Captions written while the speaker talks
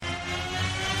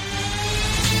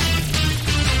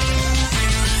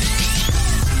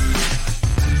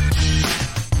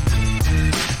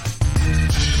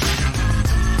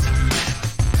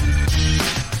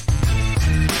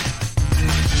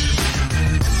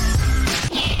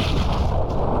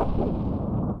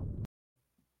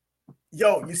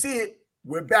Yo, you see it?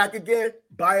 We're back again.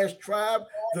 Bias Trav,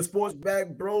 the Sports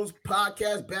Bag Bros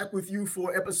podcast, back with you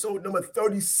for episode number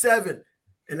 37.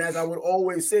 And as I would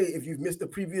always say, if you've missed the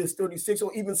previous 36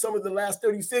 or even some of the last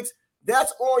 36,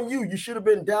 that's on you. You should have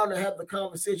been down to have the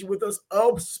conversation with us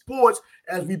of sports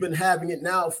as we've been having it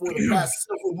now for the past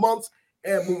several months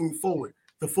and moving forward.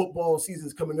 The football season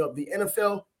is coming up. The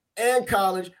NFL and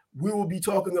college, we will be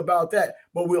talking about that.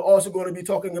 But we're also going to be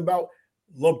talking about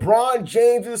LeBron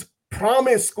James's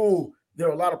promise school. There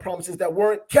are a lot of promises that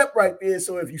weren't kept right there.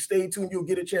 So if you stay tuned, you'll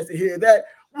get a chance to hear that.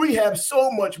 We have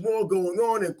so much more going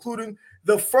on, including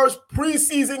the first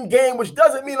preseason game, which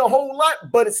doesn't mean a whole lot,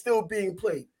 but it's still being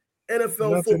played.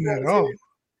 NFL Nothing football. at all.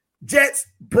 Jets,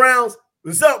 Browns.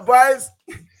 What's up, Bryce?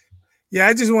 Yeah,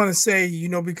 I just want to say,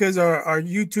 because our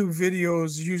YouTube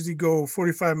videos usually go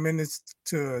 45 minutes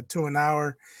to an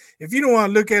hour. If you don't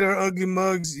want to look at our ugly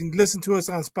mugs, and listen to us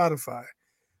on Spotify.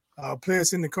 Play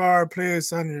us in the car, play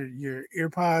us on your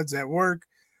earpods at work.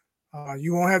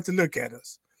 You won't have to look at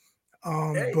us.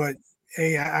 But,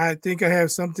 hey, I think I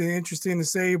have something interesting to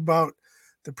say about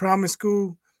the promise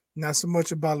school. Not so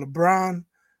much about LeBron,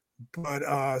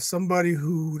 but somebody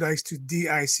who likes to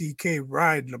D-I-C-K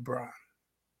ride LeBron.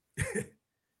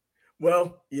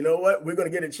 Well, you know what? We're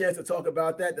going to get a chance to talk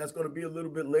about that. That's going to be a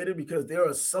little bit later because there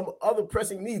are some other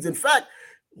pressing needs. In fact,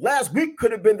 last week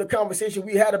could have been the conversation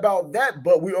we had about that,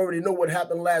 but we already know what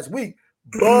happened last week.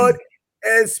 Bud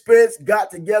and Spence got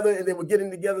together and they were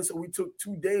getting together. So we took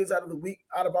 2 days out of the week,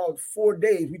 out of about 4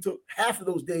 days. We took half of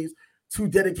those days to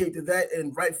dedicate to that,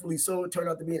 and rightfully so. It turned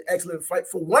out to be an excellent fight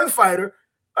for one fighter,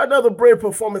 another brave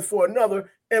performance for another,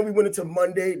 and we went into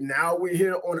Monday. Now we're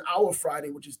here on our Friday,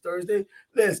 which is Thursday.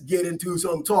 Let's get into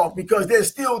some talk because there's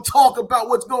still talk about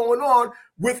what's going on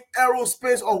with Errol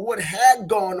Spence, or what had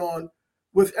gone on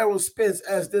with Errol Spence,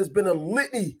 as there's been a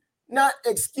litany, not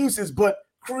excuses, but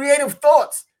creative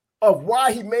thoughts of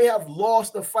why he may have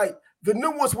lost the fight. The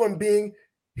newest one being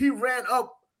he ran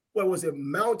up,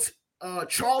 Mount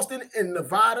Charleston in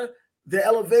Nevada, the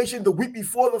elevation the week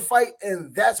before the fight,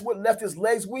 and that's what left his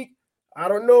legs weak. I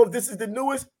don't know if this is the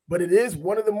newest, but it is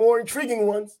one of the more intriguing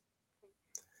ones.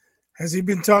 Has he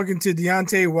been talking to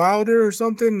Deontay Wilder or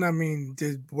something? I mean,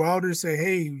 did Wilder say,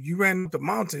 hey, you ran up the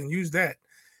mountain, use that?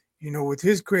 With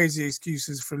his crazy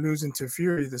excuses for losing to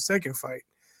Fury the second fight.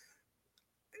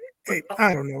 Hey,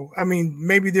 I don't know. I mean,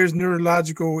 maybe there's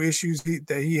neurological issues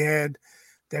that he had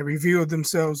that revealed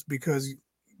themselves because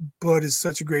Bud is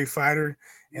such a great fighter,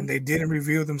 and they didn't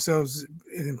reveal themselves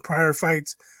in prior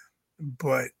fights.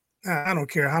 But I don't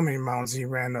care how many mountains he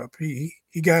ran up. He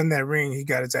got in that ring, he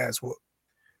got his ass whooped.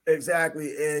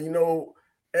 Exactly. And,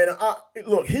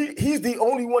 look, he's the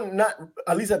only one, not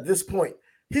at least at this point,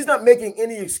 he's not making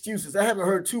any excuses. I haven't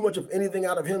heard too much of anything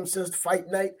out of him since fight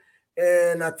night.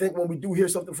 And I think when we do hear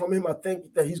something from him, I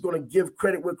think that he's going to give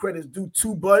credit where credit is due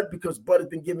to Bud, because Bud has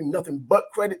been giving nothing but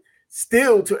credit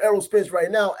still to Errol Spence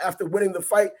right now after winning the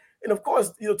fight. And of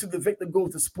course, to the victor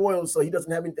goes the spoils, so he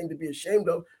doesn't have anything to be ashamed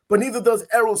of. But neither does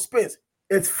Errol Spence.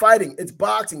 It's fighting. It's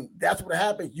boxing. That's what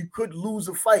happens. You could lose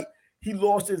a fight. He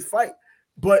lost his fight.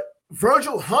 But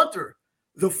Virgil Hunter,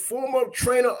 the former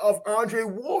trainer of Andre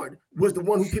Ward, was the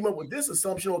one who came up with this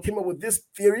assumption, or came up with this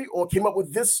theory, or came up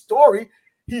with this story.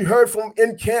 He heard from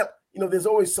in camp. There's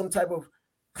always some type of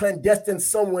clandestine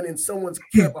someone in someone's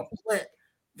camp, a plant,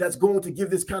 that's going to give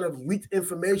this kind of leaked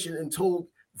information, and told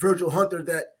Virgil Hunter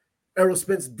that Errol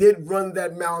Spence did run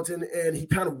that mountain and he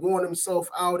kind of worn himself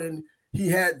out and he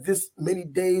had this many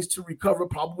days to recover,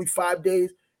 probably 5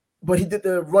 days. But he did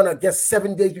the run, I guess,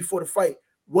 7 days before the fight,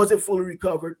 wasn't fully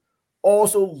recovered,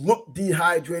 also looked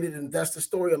dehydrated, and that's the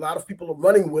story a lot of people are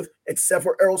running with, except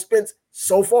for Errol Spence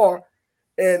so far.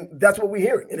 And that's what we're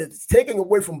hearing. And it's taking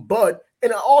away from Bud,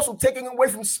 and also taking away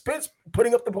from Spence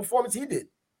putting up the performance he did.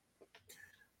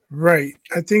 Right.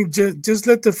 I think just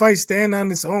let the fight stand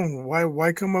on its own.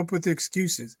 Why come up with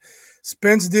excuses?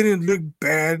 Spence didn't look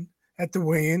bad at the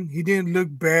weigh-in. He didn't look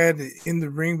bad in the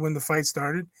ring when the fight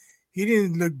started. He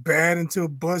didn't look bad until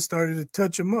Bud started to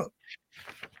touch him up.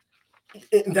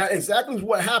 And that exactly is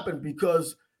what happened,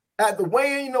 because at the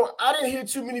weigh-in, I didn't hear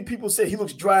too many people say he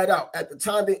looks dried out. At the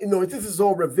time, this is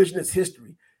all revisionist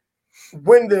history.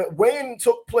 When the weigh-in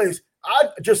took place, I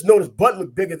just noticed Bud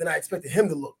looked bigger than I expected him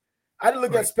to look. I didn't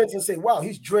look at Spence and say, wow,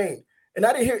 he's drained. And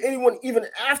I didn't hear anyone even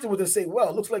afterwards say, well,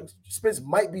 it looks like Spence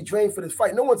might be drained for this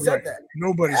fight. No one said that.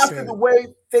 Nobody After said the way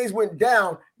things went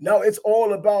down, now it's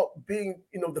all about being,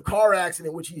 the car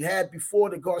accident, which he had before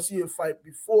the Garcia fight,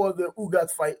 before the Ugas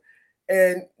fight.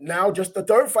 And now just the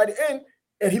third fight in,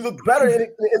 and he looked better in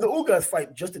the Ugas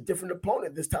fight, just a different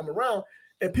opponent this time around.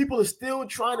 And people are still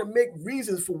trying to make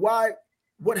reasons for why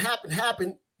what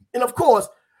happened, And of course,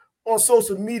 on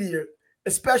social media,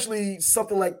 especially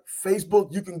something like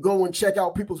Facebook, you can go and check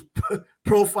out people's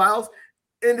profiles.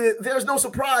 And there's no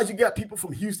surprise you got people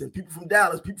from Houston, people from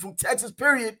Dallas, people from Texas,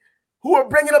 period, who are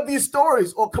bringing up these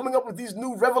stories or coming up with these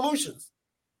new revolutions.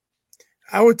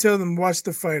 I would tell them, watch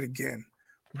the fight again.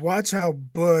 Watch how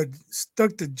Bud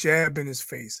stuck the jab in his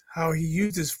face, how he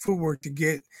used his footwork to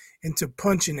get into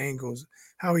punching angles,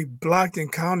 how he blocked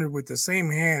and countered with the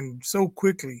same hand so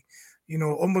quickly,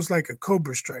 almost like a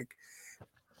cobra strike.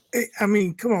 I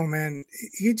mean, come on, man.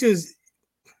 He just,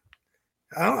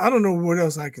 I don't know what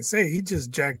else I can say. He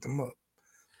just jacked him up.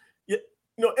 Yeah,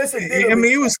 incidentally, I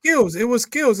mean, it was skills. It was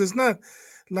skills. It's not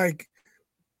like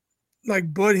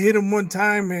Bud hit him one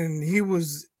time and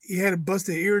he had a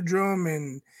busted eardrum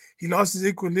and he lost his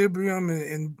equilibrium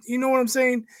and you know what I'm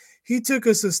saying? He took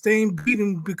a sustained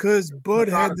beating because Bud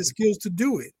had the skills to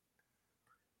do it.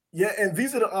 Yeah, and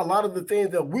these are a lot of the things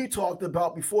that we talked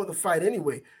about before the fight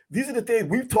anyway. These are the things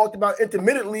we've talked about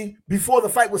intermittently before the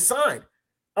fight was signed.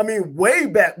 I mean, way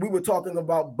back we were talking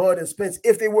about Bud and Spence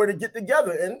if they were to get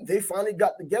together, and they finally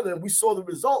got together and we saw the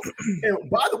result. And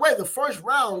by the way, the first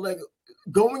round, like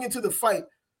going into the fight,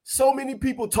 so many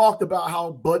people talked about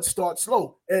how Bud starts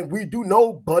slow, and we do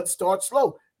know Bud starts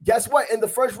slow. Guess what? In the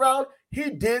first round,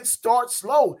 he did start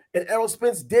slow, and Errol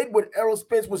Spence did what Errol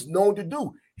Spence was known to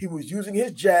do. He was using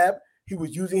his jab. He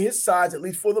was using his sides, at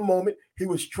least for the moment. He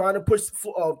was trying to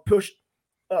push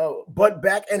Bud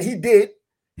back, and he did.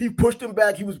 He pushed him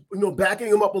back. He was, backing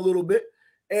him up a little bit,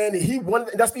 and he won.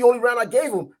 That's the only round I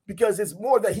gave him because it's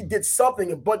more that he did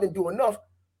something and Bud didn't do enough.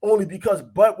 Only because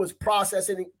Bud was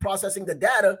processing the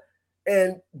data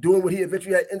and doing what he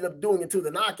eventually ended up doing until the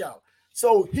knockout.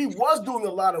 So he was doing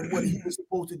a lot of what he was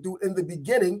supposed to do in the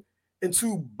beginning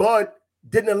until Bud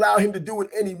didn't allow him to do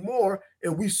it anymore.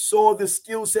 And we saw the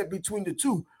skill set between the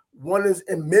two. One is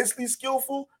immensely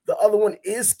skillful. The other one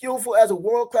is skillful as a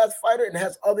world-class fighter and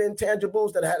has other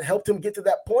intangibles that had helped him get to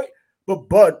that point. But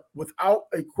Bud, without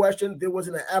a question, there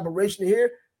wasn't an aberration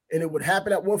here. And it would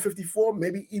happen at 154,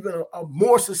 maybe even a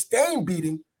more sustained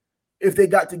beating if they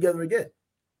got together again.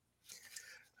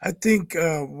 I think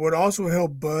what also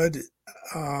helped Bud,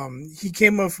 he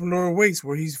came up from lower weights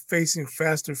where he's facing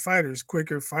faster fighters,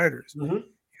 quicker fighters,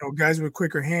 guys with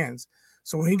quicker hands.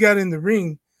 So when he got in the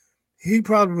ring, he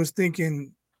probably was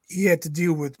thinking he had to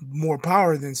deal with more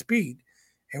power than speed.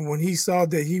 And when he saw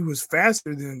that he was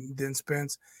faster than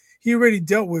Spence, he already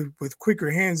dealt with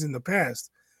quicker hands in the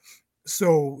past.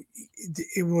 So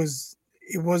it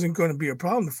wasn't going to be a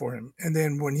problem for him. And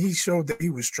then when he showed that he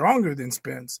was stronger than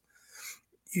Spence,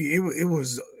 it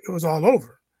was all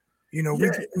over.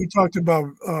 We talked about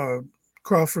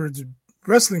Crawford's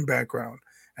wrestling background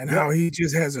and how he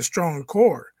just has a strong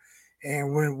core.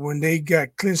 And when they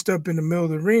got clinched up in the middle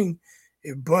of the ring,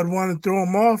 if Bud wanted to throw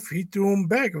him off, he threw him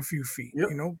back a few feet.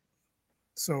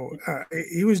 So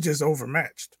he was just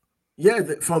overmatched. Yeah,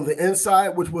 from the inside,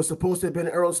 which was supposed to have been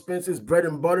Errol Spence's bread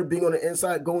and butter, being on the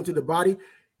inside, going to the body,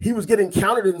 he was getting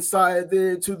countered inside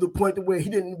there to the point where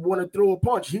he didn't want to throw a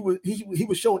punch. He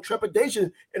was showing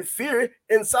trepidation and fear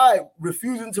inside,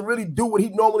 refusing to really do what he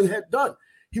normally had done.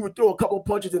 He would throw a couple of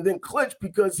punches and then clinch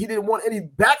because he didn't want any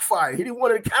backfire. He didn't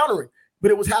want any countering,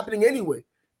 but it was happening anyway.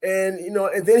 And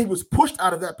and then he was pushed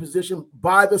out of that position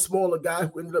by the smaller guy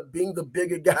who ended up being the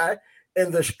bigger guy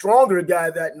and the stronger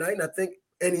guy that night. And I think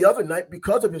any other night,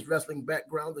 because of his wrestling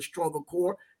background, the stronger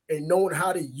core, and knowing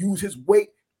how to use his weight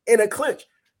in a clinch.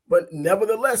 But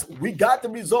nevertheless, we got the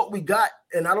result we got,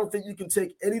 and I don't think you can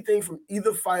take anything from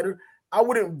either fighter. I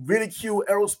wouldn't ridicule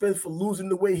Errol Spence for losing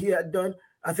the way he had done.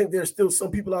 I think there's still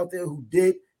some people out there who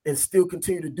did and still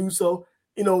continue to do so.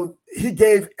 He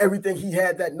gave everything he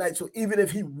had that night. So even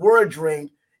if he were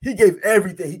drained, he gave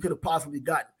everything he could have possibly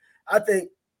gotten. I think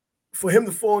for him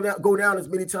to go down as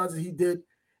many times as he did,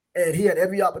 and he had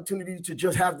every opportunity to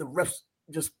just have the refs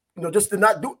just to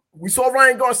not do it. We saw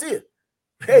Ryan Garcia.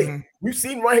 Hey, we've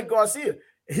seen Ryan Garcia,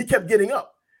 and he kept getting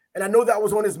up. And I know that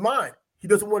was on his mind. He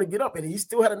doesn't want to get up, and he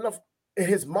still had enough in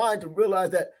his mind to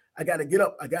realize that I got to get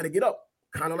up. I got to get up.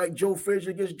 Kind of like Joe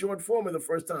Frazier against George Foreman the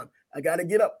first time. I got to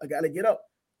get up. I got to get up.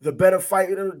 The better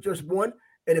fighter just won,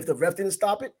 and if the ref didn't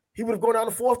stop it, he would have gone down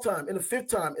the fourth time and the fifth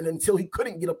time, and until he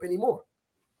couldn't get up anymore.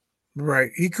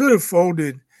 Right. He could have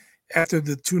folded after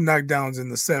the two knockdowns in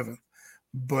the seventh.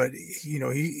 But,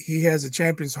 he has a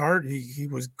champion's heart. He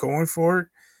was going for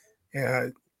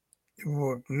it.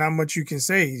 Not much you can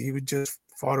say. He would just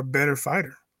fought a better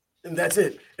fighter. And that's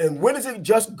it. And when is it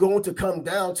just going to come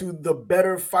down to the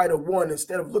better fighter won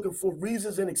instead of looking for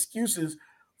reasons and excuses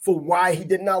for why he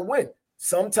did not win?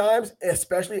 Sometimes,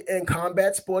 especially in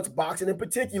combat sports, boxing in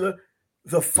particular,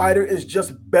 the fighter is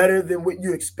just better than what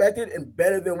you expected and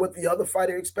better than what the other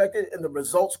fighter expected, and the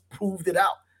results proved it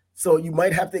out. So you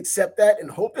might have to accept that and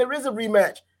hope there is a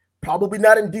rematch. Probably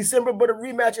not in December, but a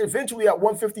rematch eventually at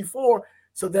 154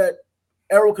 so that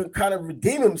Errol can kind of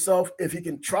redeem himself if he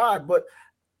can try. But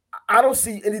I don't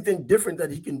see anything different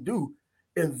that he can do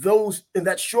in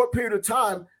that short period of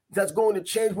time that's going to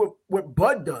change what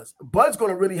Bud does. Bud's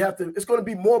going to really have to, it's going to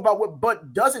be more about what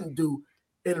Bud doesn't do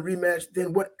in a rematch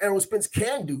than what Errol Spence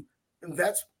can do. And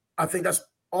I think that's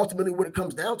ultimately what it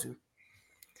comes down to.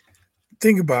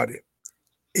 Think about it.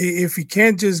 If he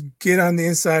can't just get on the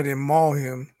inside and maul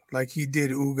him like he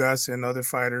did Ugas and other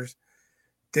fighters,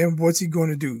 then what's he going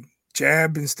to do?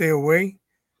 Jab and stay away?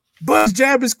 Bud's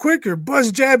jab is quicker.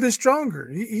 Bud's jab is stronger.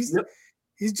 He's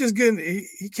just getting.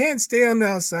 He can't stay on the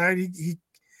outside.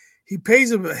 He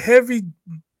pays a heavy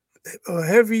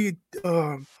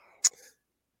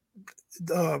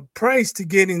price to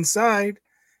get inside,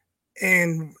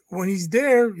 and when he's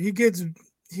there, he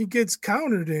gets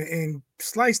countered and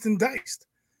sliced and diced.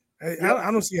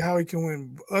 I don't see how he can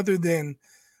win other than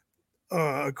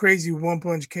a crazy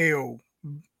one-punch KO.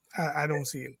 I don't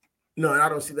see it. No, and I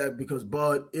don't see that because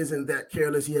Bud isn't that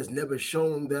careless. He has never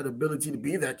shown that ability to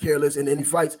be that careless in any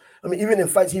fights. I mean, even in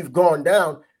fights he's gone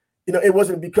down, it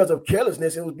wasn't because of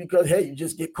carelessness. It was because, hey, you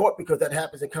just get caught because that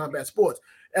happens in combat sports.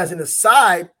 As an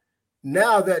aside,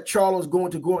 now that Charlo's going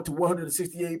to go up to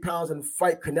 168 pounds and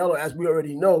fight Canelo, as we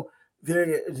already know,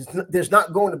 there's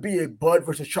not going to be a Bud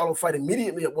versus Charlo fight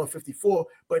immediately at 154.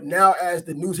 But now, as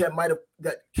the news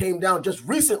that came down just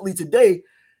recently today,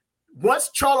 once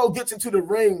Charlo gets into the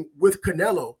ring with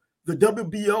Canelo, the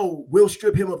WBO will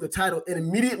strip him of the title and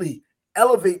immediately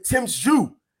elevate Tim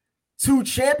Tszyu to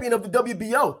champion of the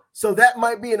WBO. So that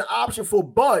might be an option for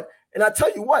Bud. And I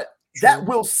tell you what, that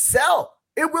will sell.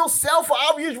 It will sell for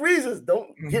obvious reasons.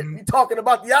 Don't get me talking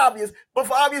about the obvious, but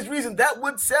for obvious reasons, that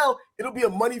would sell. It'll be a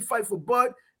money fight for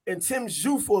Bud and Tim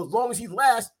Tszyu for as long as he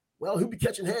lasts. Well, he'll be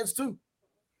catching hands too.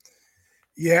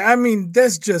 Yeah, I mean,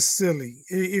 that's just silly.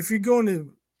 If you're going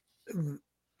to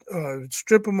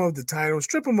strip him of the title,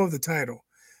 strip him of the title.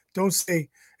 Don't say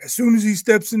as soon as he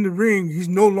steps in the ring, he's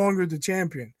no longer the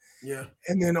champion. Yeah.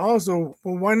 And then also,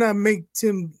 well, why not make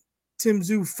Tim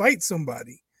Tszyu fight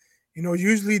somebody?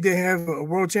 Usually they have a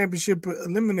world championship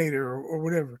eliminator or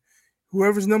whatever.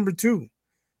 Whoever's number two,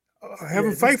 have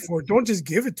him fight for it. Don't just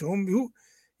give it to him.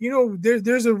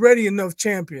 There's already enough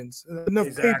champions,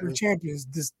 enough paper champions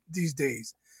these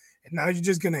days. And now you're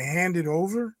just going to hand it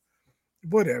over?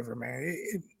 Whatever, man.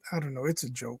 I don't know. It's a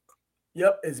joke.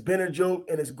 Yep, it's been a joke,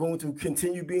 and it's going to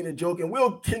continue being a joke. And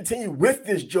we'll continue with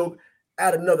this joke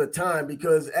at another time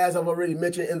because, as I've already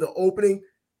mentioned in the opening,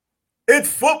 it's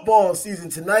football season.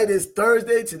 Tonight is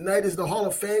Thursday. Tonight is the Hall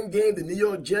of Fame game. The New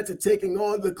York Jets are taking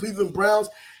on the Cleveland Browns.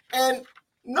 And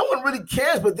no one really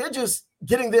cares, but they're just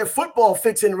getting their football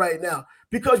fix in right now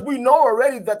because we know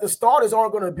already that the starters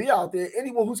aren't going to be out there.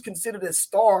 Anyone who's considered a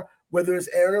star, whether it's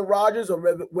Aaron Rodgers or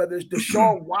whether it's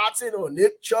Deshaun Watson or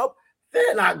Nick Chubb,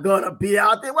 they're not going to be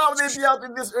out there. Why would they be out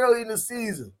there this early in the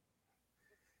season?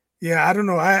 Yeah, I don't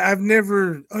know. I've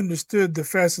never understood the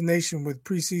fascination with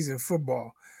preseason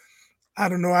football. I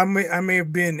don't know. I may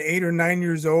have been 8 or 9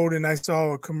 years old and I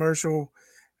saw a commercial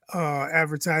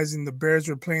advertising the Bears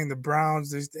were playing the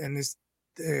Browns.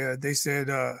 They said,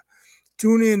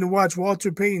 tune in to watch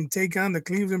Walter Payton take on the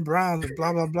Cleveland Browns and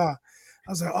blah, blah, blah.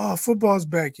 I was like, oh, football's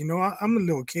back. I'm a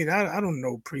little kid. I don't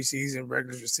know preseason,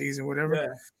 regular season, whatever.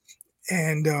 Yeah.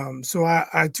 And so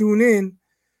I tune in.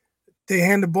 They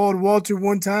hand the ball to Walter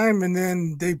one time and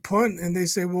then they punt and they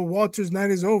say, well, Walter's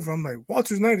night is over. I'm like,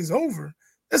 Walter's night is over?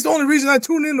 That's the only reason I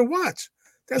tune in to watch.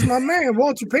 That's my man,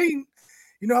 Walter Payton.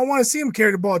 I want to see him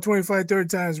carry the ball 25, 30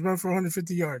 times, run for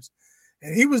 150 yards.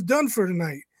 And he was done for the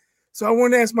night. So I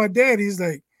went to ask my dad. He's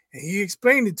like, and he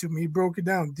explained it to me. He broke it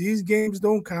down. These games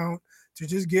don't count. They're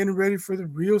just getting ready for the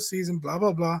real season, blah,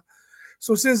 blah, blah.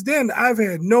 So since then, I've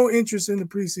had no interest in the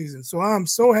preseason. So I'm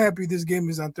so happy this game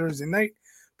is on Thursday night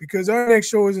because our next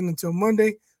show isn't until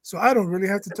Monday. So I don't really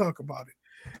have to talk about it.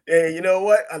 And you know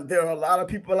what? There are a lot of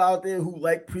people out there who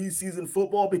like preseason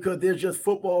football because they're just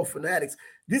football fanatics.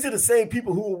 These are the same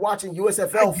people who are watching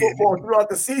USFL football throughout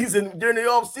the season, during the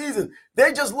off season.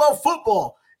 They just love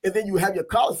football. And then you have your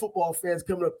college football fans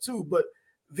coming up too. But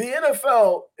the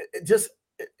NFL,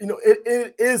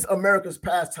 it is America's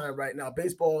pastime right now.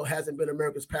 Baseball hasn't been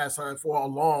America's pastime for a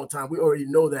long time. We already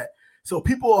know that. So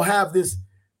people have this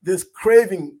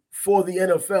craving for the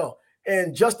NFL.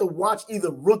 And just to watch either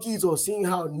rookies or seeing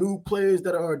how new players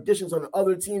that are additions on the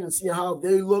other team and seeing how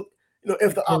they look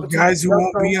if the Or opportunity guys who does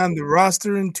won't come, be on the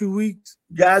roster in 2 weeks.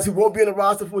 guys who won't be in the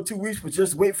roster for 2 weeks, but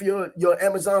just wait for your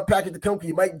Amazon package to come.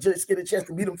 You might just get a chance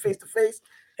to meet them face to face.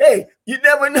 Hey, you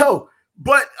never know.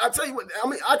 But I tell you what, I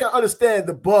mean, I can understand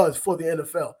the buzz for the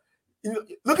NFL.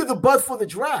 Look at the buzz for the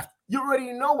draft. You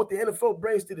already know what the NFL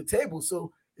brings to the table.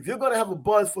 So if you're going to have a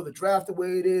buzz for the draft the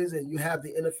way it is, and you have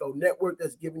the NFL Network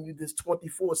that's giving you this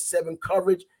 24/7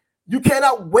 coverage, you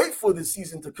cannot wait for the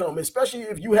season to come, especially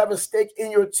if you have a stake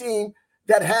in your team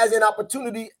that has an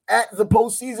opportunity at the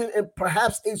postseason and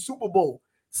perhaps a Super Bowl.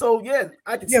 So, yeah,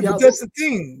 I can see Yeah, how but that's the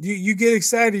thing. You get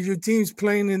excited, your team's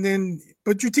playing,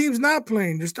 but your team's not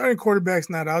playing. Your starting quarterback's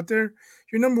not out there.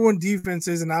 Your number one defense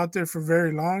isn't out there for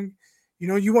very long.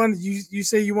 You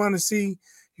say you want to see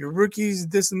your rookies,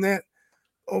 this and that.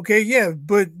 Okay, yeah,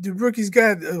 but the rookie's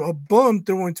got a bum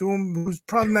throwing to him who's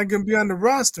probably not going to be on the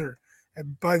roster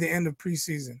by the end of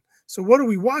preseason. So what are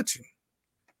we watching?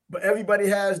 But everybody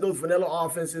has those vanilla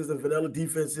offenses and vanilla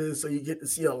defenses, so you get to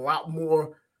see a lot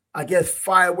more, I guess,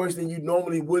 fireworks than you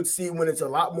normally would see when it's a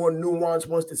lot more nuanced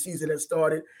once the season has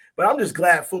started. But I'm just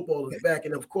glad football is back.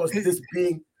 And, of course, this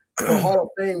being the Hall of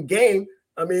Fame game,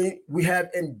 I mean, we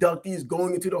have inductees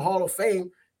going into the Hall of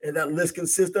Fame, and that list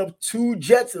consists of 2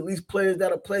 Jets, at least players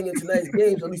that are playing in tonight's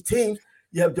games, at least teams.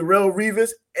 You have Darrelle Revis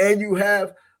and you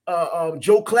have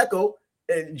Joe Klecko.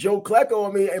 And Joe Klecko,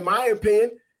 I mean, in my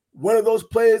opinion, one of those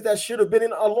players that should have been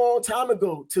in a long time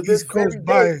ago. To this East Coast very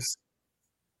bias.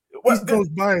 day, East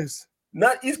Coast bias.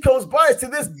 Not East Coast bias. To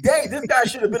this day, this guy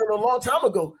should have been in a long time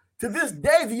ago. To this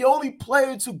day, the only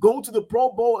player to go to the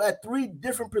Pro Bowl at 3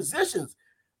 different positions.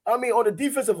 I mean, on the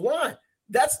defensive line,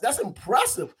 that's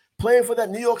impressive. Playing for that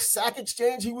New York Sack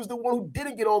Exchange, he was the one who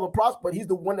didn't get all the props, but he's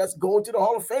the one that's going to the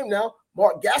Hall of Fame now.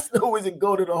 Mark Gastineau isn't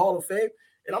going to the Hall of Fame,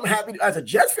 and I'm happy. As a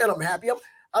Jets fan, I'm happy.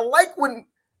 I like when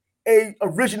a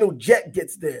original Jet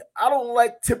gets there. I don't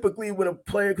like typically when a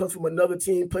player comes from another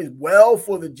team, plays well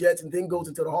for the Jets, and then goes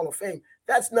into the Hall of Fame.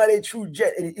 That's not a true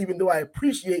Jet. And even though I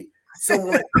appreciate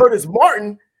someone like Curtis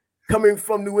Martin coming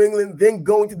from New England, then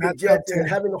going to the Jets and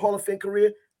having a Hall of Fame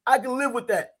career, I can live with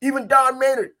that. Even Don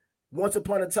Maynard, once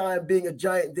upon a time being a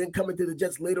Giant, then coming to the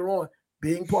Jets later on,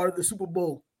 being part of the Super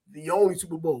Bowl, the only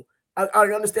Super Bowl. I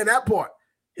understand that part.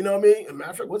 You know what I mean? As a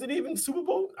matter of fact, was it even Super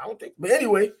Bowl? I don't think. But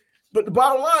anyway, but the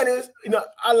bottom line is,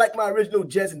 I like my original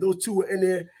Jets, and those 2 were in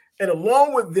there. And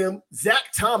along with them, Zach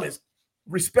Thomas,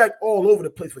 respect all over the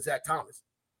place for Zach Thomas.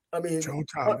 I mean, Joe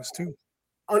Thomas, too.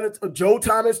 Joe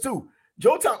Thomas, too.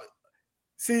 Joe Thomas,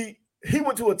 see, he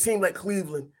went to a team like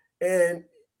Cleveland, and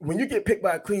when you get picked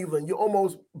by Cleveland, you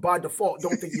almost by default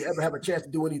don't think you ever have a chance to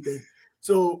do anything.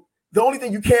 So the only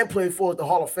thing you can play for is the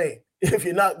Hall of Fame if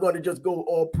you're not going to just go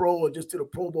all pro or just to the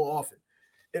Pro Bowl often.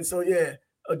 And so, yeah,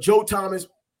 Joe Thomas,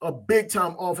 a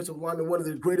big-time offensive lineman, one of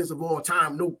the greatest of all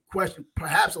time, no question,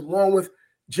 perhaps along with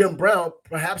Jim Brown,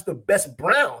 perhaps the best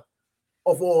Brown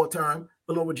of all time,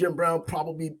 along with Jim Brown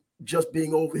probably just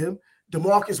being over him.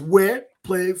 DeMarcus Ware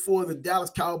played for the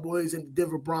Dallas Cowboys and the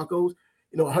Denver Broncos,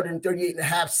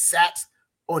 138.5 sacks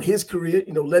on his career,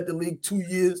 led the league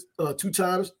 2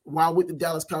 times while with the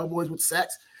Dallas Cowboys with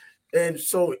sacks. And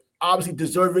so obviously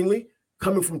deservingly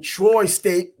coming from Troy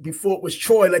State before it was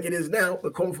Troy like it is now,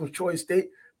 but coming from Troy State,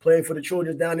 playing for the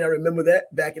Trojans down there. I remember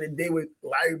that back in the day with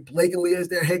Larry Blakeney as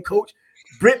their head coach.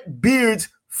 Brent Beard's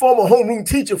former homeroom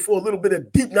teacher for a little bit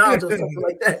of deep knowledge or something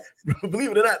like that.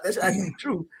 Believe it or not, that's actually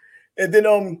true. And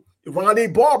then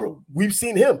Rondé Barber, we've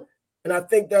seen him. And I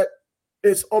think that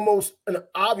it's almost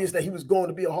obvious that he was going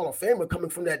to be a Hall of Famer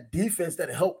coming from that defense that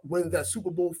helped win that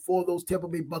Super Bowl for those Tampa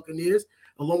Bay Buccaneers.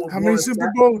 Along with how many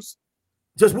Super Bowls?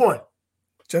 Just one.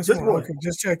 Just one. Okay,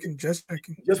 just checking. Just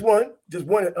one.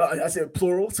 I said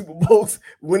plural Super Bowls.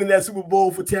 Winning that Super Bowl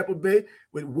for Tampa Bay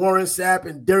with Warren Sapp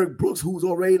and Derek Brooks, who's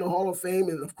already in the Hall of Fame,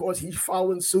 and of course he's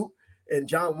following suit. And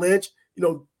John Lynch,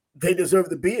 they deserve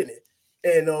to be in it,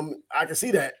 and I can see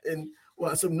that. And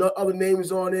some other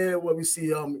names on there where we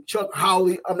see Chuck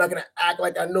Howley. I'm not gonna act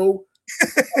like I know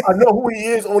who he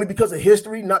is only because of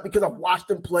history, not because I've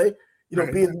watched him play.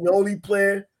 Being the only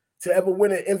player to ever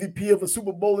win an MVP of a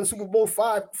Super Bowl in Super Bowl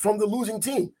 5 from the losing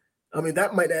team. I mean,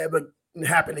 that might never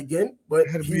happen again. But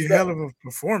it had to be a hell of a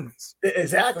performance.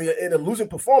 Exactly. In a losing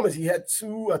performance, he had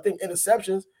 2, I think,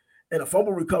 interceptions and a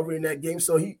fumble recovery in that game.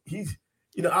 So he's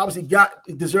obviously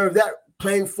deserved that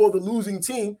playing for the losing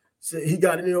team. So he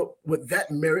got in with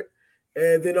that merit.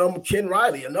 And then Ken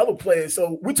Riley, another player.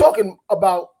 So we're talking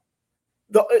about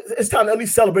it's time to at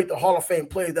least celebrate the Hall of Fame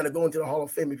players that are going to the Hall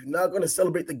of Fame. If you're not going to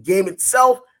celebrate the game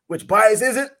itself, which Bias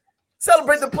isn't,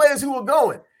 celebrate the players who are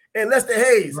going. And Lester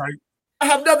Hayes, right. I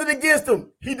have nothing against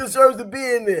him. He deserves to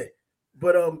be in there,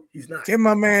 but he's not. Get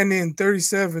my man in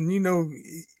 37.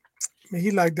 mean,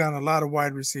 he locked down a lot of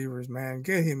wide receivers, man.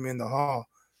 Get him in the hall.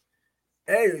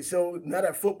 Hey, so now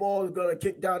that football is gonna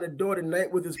kick down the door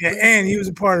tonight with his And he was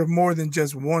a part of more than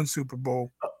just one Super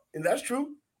Bowl. And that's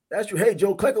true. That's true. Hey,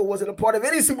 Joe Klecko wasn't a part of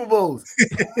any Super Bowls.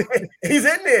 He's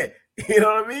in there. You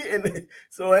know what I mean? And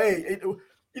so, hey,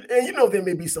 and you know there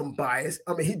may be some bias.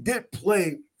 I mean, he did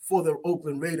play for the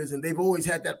Oakland Raiders, and they've always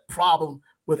had that problem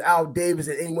with Al Davis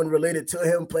and anyone related to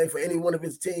him playing for any one of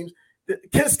his teams.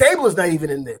 Ken Stabler's not even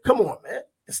in there. Come on, man.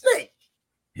 The Snake.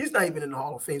 He's not even in the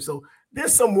Hall of Fame. So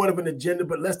there's somewhat of an agenda,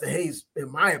 but Lester Hayes,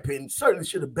 in my opinion, certainly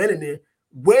should have been in there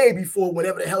way before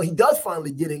whenever the hell he does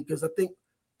finally get in, because I think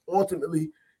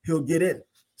ultimately he'll get in.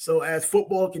 So as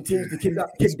football continues to kick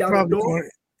down the door,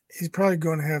 he's probably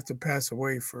going to have to pass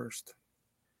away first.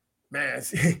 Man,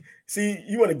 see,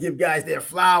 you want to give guys their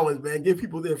flowers, man. Give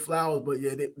people their flowers, but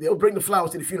yeah, they'll bring the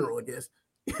flowers to the funeral, I guess.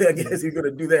 I guess he's going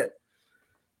to do that.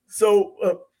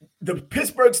 So the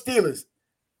Pittsburgh Steelers,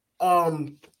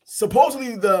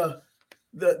 supposedly not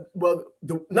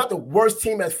the worst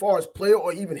team as far as player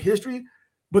or even history,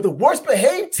 but the worst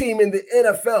behaved team in the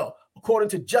NFL, according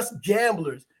to Just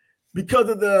Gamblers, because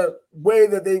of the way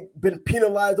that they've been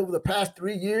penalized over the past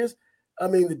 3 years. I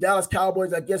mean, the Dallas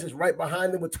Cowboys, I guess, is right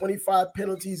behind them with 25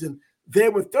 penalties, and there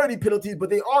were 30 penalties, but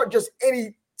they aren't just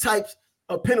any types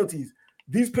of penalties.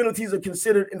 These penalties are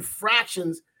considered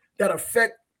infractions that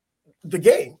affect the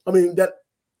game. I mean, that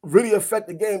really affect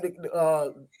the game,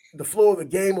 the flow of the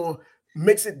game, or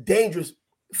makes it dangerous.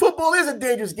 Football is a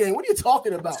dangerous game. What are you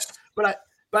talking about? But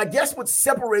I guess what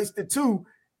separates the two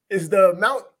is the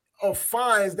amount of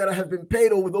fines that have been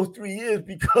paid over those 3 years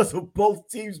because of both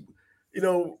teams'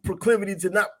 proclivity to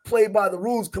not play by the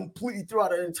rules completely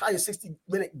throughout an entire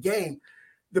 60-minute game.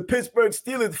 The Pittsburgh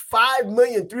Steelers,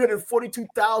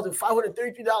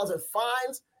 $5,342,533 in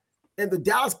fines, and the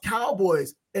Dallas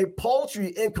Cowboys, a paltry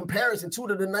in comparison,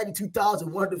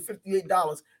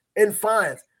 $292,158 in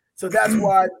fines. So that's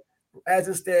why, as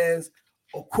it stands,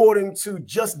 according to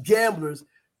Just Gamblers,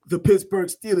 the Pittsburgh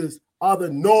Steelers are the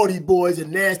naughty boys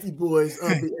and nasty boys of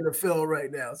the NFL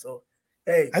right now. So,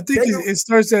 hey, I think it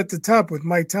starts at the top with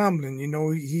Mike Tomlin. You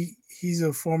know, he's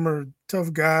a former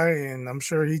tough guy, and I'm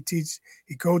sure he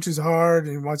coaches hard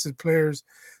and wants his players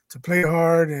to play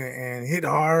hard and hit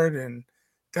hard, and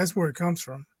that's where it comes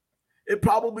from. It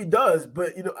probably does,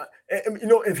 but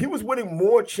if he was winning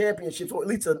more championships, or at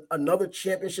least another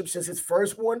championship since his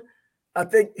first one, I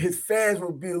think his fans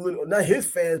would be not his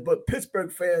fans, but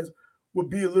Pittsburgh fans would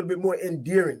be a little bit more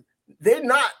endearing. They're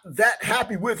not that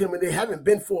happy with him, and they haven't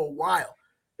been for a while.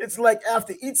 It's like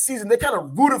after each season, they kind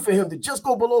of rooted for him to just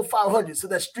go below 500 so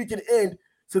that streak can end,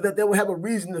 so that they will have a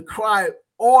reason to cry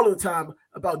all the time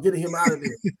about getting him out of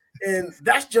there. And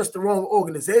that's just the wrong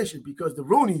organization, because the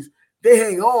Rooneys, they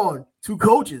hang on to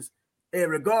coaches.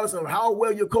 And regardless of how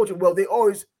well you're coaching, well, they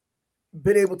always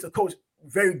been able to coach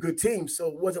very good teams. So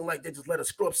it wasn't like they just let a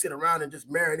scrub sit around and just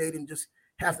marinate and just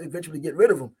have to eventually get rid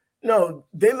of them. No,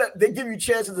 they give you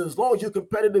chances as long as you're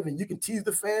competitive and you can tease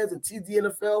the fans and tease the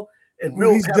NFL and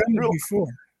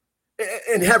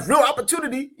have real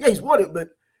opportunity. Yeah, he's won it, but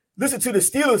listen to the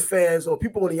Steelers fans or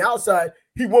people on the outside.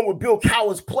 He won with Bill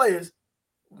Cowher's players.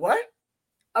 What?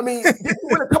 I mean, didn't he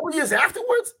win a couple of years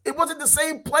afterwards? It wasn't the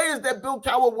same players that Bill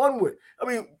Cowher won with. I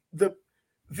mean, the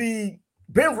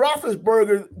Ben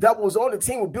Roethlisberger that was on the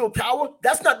team with Bill Cowher,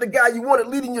 that's not the guy you wanted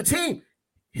leading your team.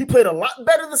 He played a lot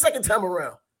better the second time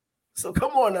around. So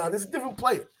come on now, this is a different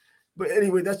player. But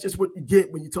anyway, that's just what you get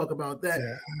when you talk about that.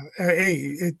 Yeah. Hey,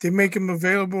 if they make him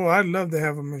available, I'd love to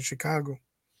have him in Chicago.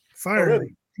 Fire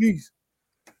him, please.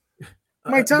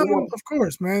 Mike Tomlin, of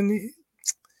course, man.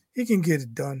 He can get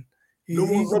it done.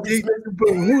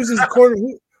 Who's his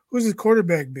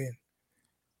quarterback been?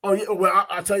 Oh yeah, well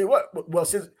I'll tell you what. Well,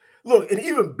 and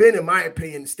even Ben, in my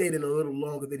opinion, stayed in a little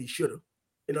longer than he should have.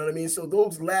 You know what I mean? So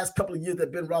those last couple of years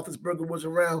that Ben Roethlisberger was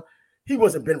around, he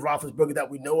wasn't Ben Roethlisberger that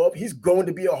we know of. He's going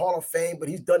to be a Hall of Fame, but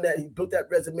he's done that. He built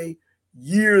that resume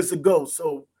years ago.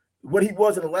 So what he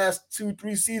was in the last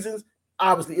 2-3 seasons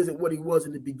obviously isn't what he was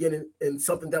in the beginning, and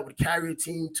something that would carry a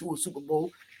team to a Super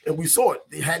Bowl. And we saw it.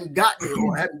 They hadn't gotten it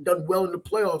or hadn't done well in the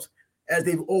playoffs, as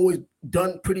they've always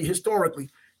done pretty historically.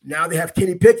 Now they have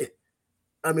Kenny Pickett.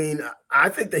 I mean, I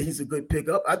think that he's a good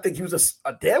pickup. I think he was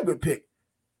a damn good pick.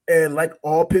 And like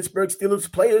all Pittsburgh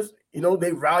Steelers players,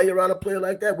 they rally around a player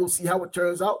like that. We'll see how it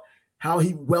turns out, how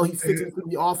he fits into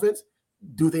the offense.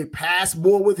 Do they pass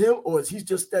more with him, or is he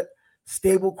just that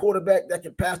stable quarterback that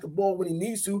can pass the ball when he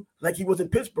needs to, like he was in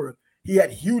Pittsburgh? He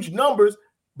had huge numbers,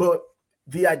 but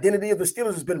the identity of the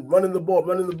Steelers has been running the ball,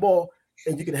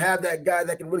 and you can have that guy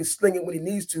that can really sling it when he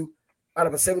needs to. out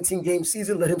of a 17-game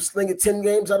season. Let him sling it 10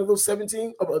 games out of those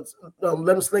 17.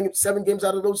 Let him sling it 7 games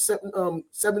out of those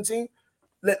 17.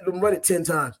 Let them run it 10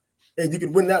 times, and you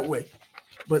can win that way.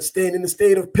 But staying in the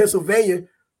state of Pennsylvania,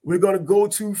 we're going to go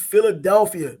to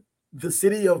Philadelphia, the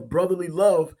city of brotherly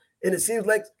love. And it seems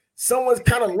like someone's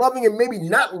kind of loving and maybe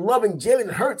not loving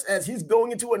Jalen Hurts as he's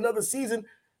going into another season,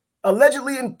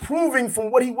 allegedly improving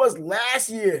from what he was last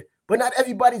year. But not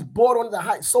everybody's bought on the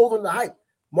hype, sold on the hype.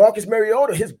 Marcus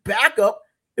Mariota, his backup,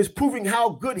 is proving how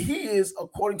good he is,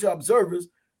 according to observers,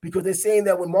 because they're saying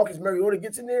that when Marcus Mariota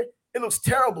gets in there, it looks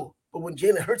terrible. But when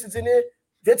Jalen Hurts is in there,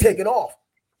 they're taking off.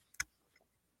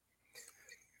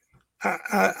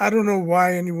 I don't know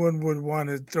why anyone would want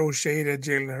to throw shade at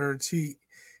Jalen Hurts. He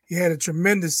had a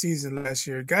tremendous season last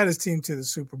year, got his team to the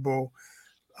Super Bowl,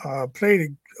 played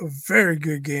a very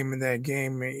good game in that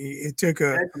game. It took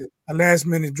a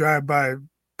last-minute drive by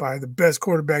the best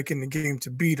quarterback in the game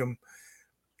to beat him.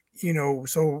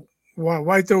 So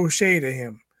why throw shade at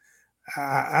him?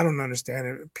 I don't understand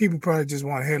it. People probably just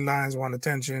want headlines, want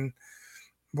attention,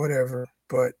 whatever.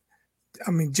 But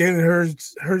I mean, Jalen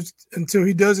Hurts until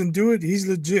he doesn't do it, he's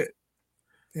legit.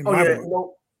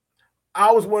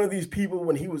 I was one of these people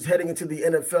when he was heading into the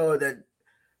NFL that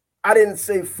I didn't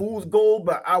say fool's gold,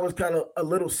 but I was kind of a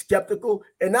little skeptical.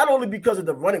 And not only because of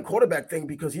the running quarterback thing,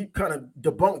 because he kind of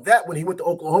debunked that when he went to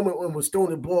Oklahoma and was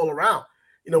throwing the ball around.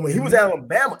 When he was at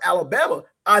Alabama,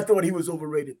 I thought he was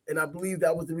overrated. And I believe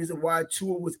that was the reason why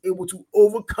Tua was able to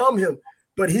overcome him.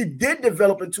 But he did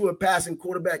develop into a passing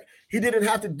quarterback. He didn't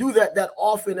have to do that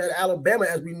often at Alabama.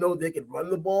 As we know, they can run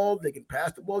the ball, they can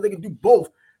pass the ball, they can do both.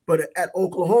 But at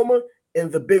Oklahoma,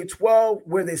 in the Big 12,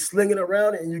 where they sling it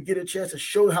around and you get a chance to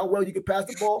show how well you can pass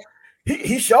the ball,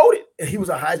 he showed it. And he was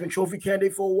a Heisman Trophy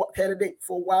candidate for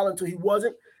a while until he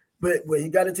wasn't. But when he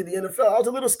got into the NFL, I was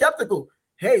a little skeptical.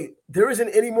 Hey, there isn't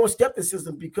any more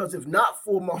skepticism because if not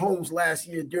for Mahomes last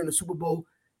year during the Super Bowl,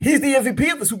 he's the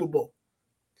MVP of the Super Bowl.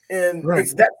 And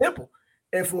It's that simple.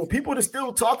 And for people to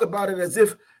still talk about it as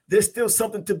if there's still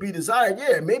something to be desired,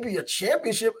 yeah, maybe a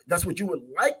championship, that's what you would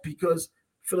like because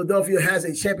Philadelphia has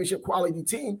a championship quality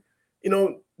team.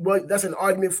 Well, that's an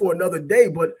argument for another day.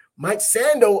 But Mike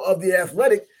Sando of The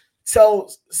Athletic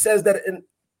says that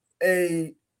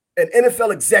an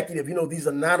NFL executive, these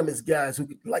anonymous guys who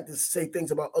like to say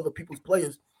things about other people's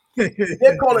players,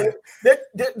 they're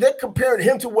comparing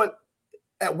him to what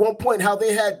at one point how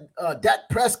they had Dak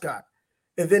Prescott.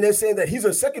 And then they're saying that he's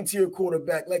a second-tier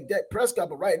quarterback like Dak Prescott,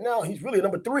 but right now he's really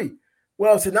number 3.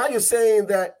 Well, so now you're saying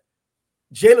that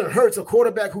Jalen Hurts, a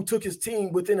quarterback who took his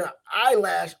team within an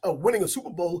eyelash of winning a Super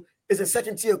Bowl, is a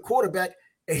second-tier quarterback,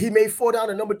 and he may fall down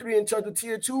to number 3 in terms of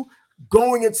tier 2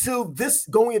 going into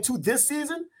this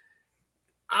season.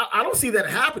 I don't see that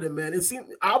happening, man. It seems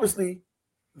obviously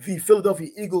the Philadelphia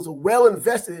Eagles are well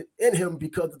invested in him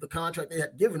because of the contract they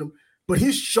had given him, but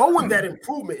he's showing that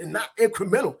improvement and not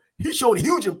incremental. He showed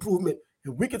huge improvement.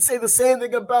 And we could say the same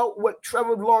thing about what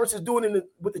Trevor Lawrence is doing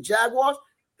with the Jaguars.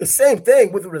 The same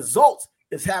thing with the results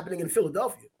is happening in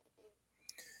Philadelphia.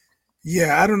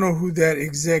 Yeah, I don't know who that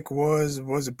exec was.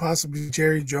 Was it possibly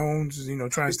Jerry Jones,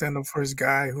 trying to stand up for his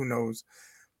guy? Who knows?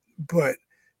 But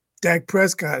Dak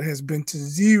Prescott has been to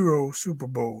 0 Super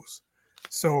Bowls.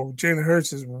 So Jalen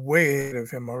Hurts is way ahead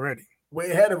of him already. Way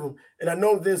ahead of him. And I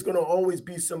know there's going to always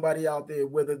be somebody out there,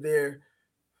 whether they're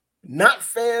not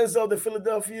fans of the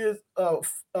Philadelphia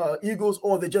Eagles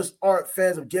or they just aren't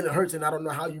fans of Jalen Hurts. And I don't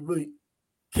know how you really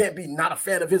can't be not a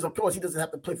fan of his. Of course, he doesn't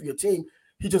have to play for your team.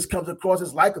 He just comes across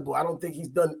as likable. I don't think he's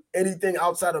done anything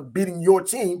outside of beating your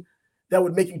team that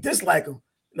would make you dislike him.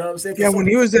 You know what I'm saying? Yeah, when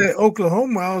he was at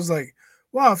Oklahoma, I was like,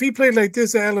 wow, if he played like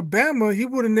this at Alabama, he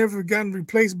would have never gotten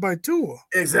replaced by Tua.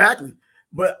 Exactly.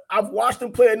 But I've watched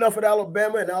him play enough at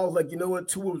Alabama, and I was like, you know what?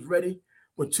 Tua was ready.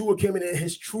 When Tua came in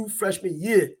his true freshman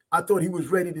year, I thought he was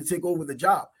ready to take over the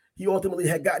job. He ultimately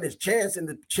had gotten his chance in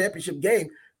the championship game,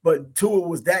 but Tua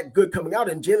was that good coming out,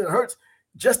 and Jalen Hurts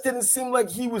just didn't seem like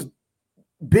he was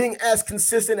being as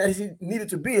consistent as he needed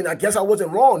to be. And I guess I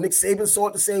wasn't wrong. Nick Saban saw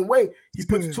it the same way. He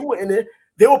put Tua in there.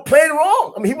 They were playing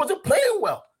wrong. I mean, he wasn't playing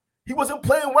well.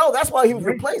 That's why he was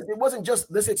replaced. It wasn't just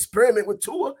let's experiment with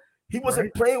Tua. He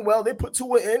wasn't playing well. They put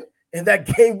Tua in, and that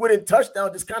game-winning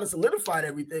touchdown just kind of solidified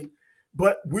everything.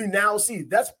 But we now see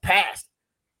that's past.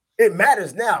 It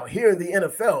matters now here in the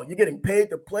NFL. You're getting paid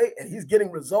to play, and he's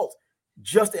getting results.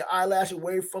 Just an eyelash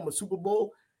away from a Super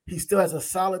Bowl. He still has a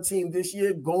solid team this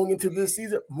year going into this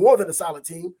season, more than a solid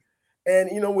team. And,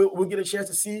 we'll get a chance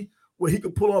to see what he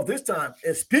can pull off this time.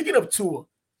 And speaking of Tua,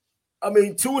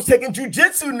 Tua's taking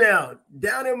jiu-jitsu now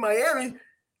down in Miami.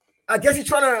 I guess he's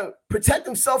trying to protect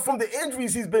himself from the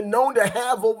injuries he's been known to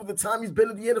have over the time he's been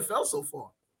in the NFL so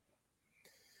far.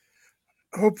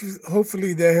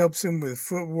 hopefully that helps him with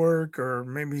footwork, or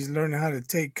maybe he's learning how to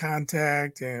take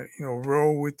contact and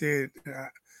roll with it.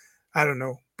 I don't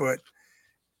know, but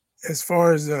as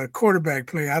far as quarterback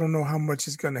play, I don't know how much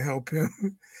it's going to help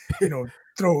him.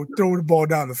 Throw the ball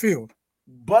down the field.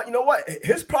 But you know what?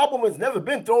 His problem has never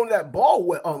been throwing that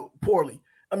ball poorly.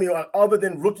 I mean, other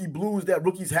than rookie blues that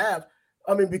rookies have.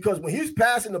 I mean, because when he's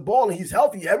passing the ball and he's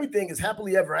healthy, everything is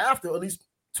happily ever after, at least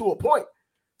to a point.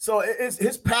 So it's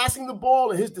his passing the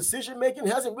ball and his decision making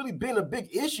hasn't really been a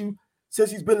big issue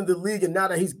since he's been in the league. And now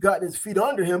that he's gotten his feet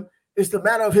under him, it's the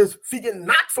matter of his feet getting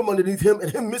knocked from underneath him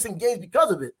and him missing games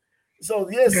because of it. So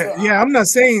yes, I'm not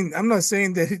saying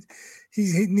that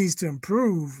he needs to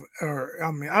improve, or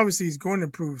I mean, obviously he's going to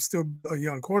improve. Still a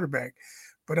young quarterback,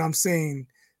 but I'm saying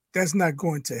that's not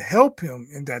going to help him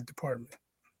in that department.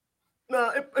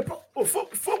 No,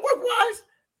 footwork wise,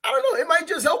 I don't know. It might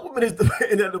just help him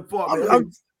in that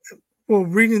department. Well,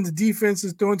 reading the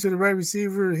defenses, throwing to the right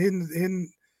receiver,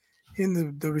 hitting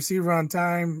the receiver on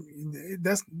time.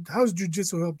 How's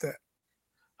jiu-jitsu help that?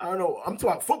 I don't know. I'm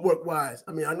talking footwork wise.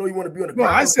 I mean, I know you want to be on the ground.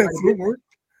 Well, I said footwork.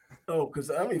 Oh,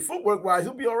 because I mean, footwork wise,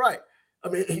 he'll be all right. I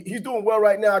mean, he's doing well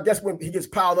right now. I guess when he gets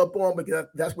piled up on, because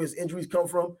that's where his injuries come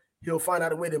from, he'll find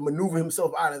out a way to maneuver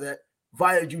himself out of that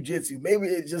via jiu-jitsu. Maybe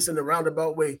it's just in a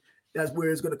roundabout way. That's where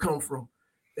it's going to come from.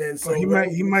 And so he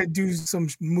might do some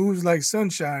moves like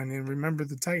Sunshine and remember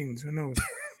the Titans. Who knows?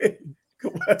 You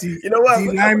know what?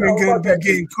 D linemen going to be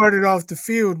getting carted off the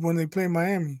field when they play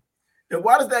Miami. And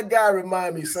why does that guy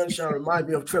remind me, Sunshine, remind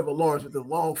me of Trevor Lawrence with the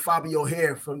long Fabio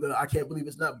hair from the I Can't Believe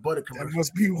It's Not Butter commercial? That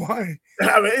must be why.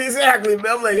 I mean, exactly,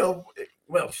 man. I'm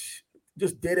like,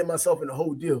 just dating myself in the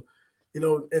whole deal.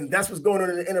 And that's what's going on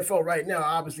in the NFL right now.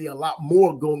 Obviously, a lot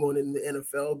more going on in the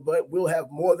NFL, but we'll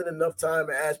have more than enough time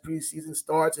as preseason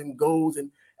starts and goes, and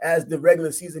as the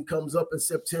regular season comes up in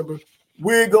September,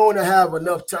 we're going to have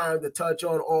enough time to touch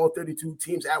on all 32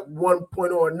 teams at one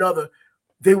point or another.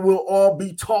 They will all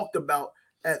be talked about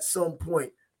at some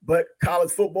point, but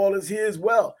college football is here as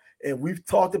well. And we've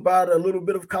talked about a little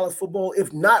bit of college football,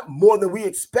 if not more than we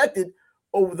expected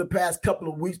over the past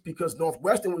couple of weeks, because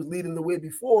Northwestern was leading the way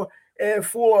before. And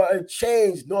for a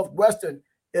change, Northwestern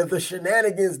and the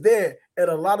shenanigans there and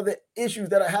a lot of the issues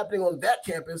that are happening on that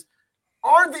campus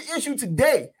aren't the issue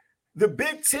today. The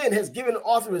Big Ten has given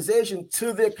authorization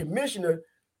to their commissioner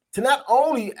to not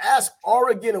only ask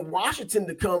Oregon and Washington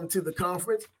to come to the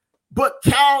conference, but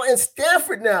Cal and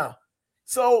Stanford now.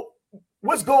 So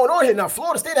what's going on here? Now,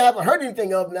 Florida State, I haven't heard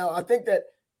anything of now. I think that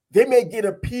they may get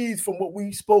appeased from what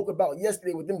we spoke about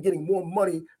yesterday with them getting more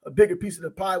money, a bigger piece of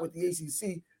the pie with the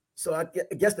ACC. So I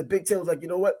guess the Big Ten was like, you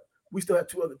know what? We still have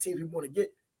two other teams we want to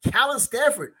get. Cal and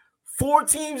Stanford, 4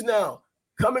 teams now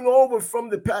coming over from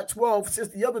the Pac-12 since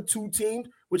the other 2 teams,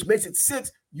 which makes it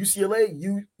 6,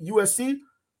 UCLA, USC.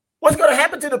 What's going to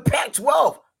happen to the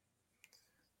Pac-12?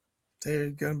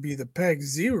 They're going to be the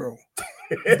Pac-0.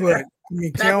 But, I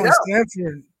mean, Cal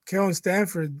and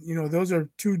Stanford, those are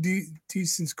 2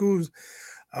 decent schools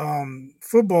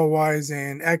football-wise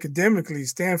and academically.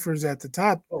 Stanford's at the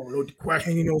top. Oh, no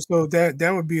question. And, so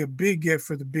that would be a big get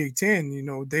for the Big Ten.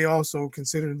 They also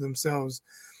consider themselves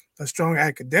a strong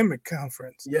academic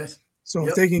conference. Yes. So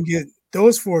if they can get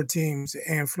those 4 teams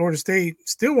and Florida State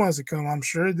still wants to come, I'm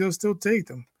sure they'll still take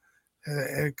them.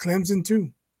 Clemson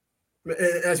too.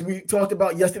 As we talked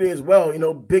about yesterday as well,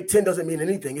 Big Ten doesn't mean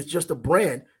anything. It's just a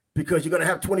brand, because you're going to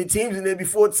have 20 teams in there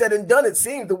before it's said and done. It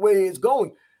seems the way it's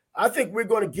going. I think we're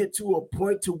going to get to a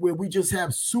point to where we just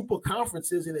have super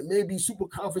conferences, and it may be Super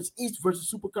Conference East versus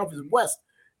Super Conference West.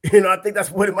 I think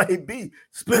that's what it might be,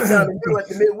 split down the middle at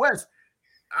the Midwest.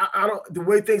 I don't, the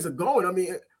way things are going. I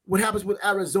mean, what happens with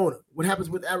Arizona? What happens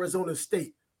with Arizona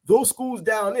State? Those schools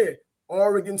down there,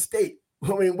 Oregon State.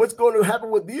 I mean, what's going to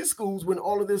happen with these schools when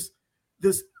all of this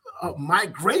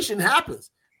migration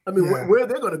happens? I mean, where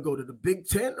they're going to go to the Big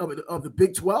Ten of the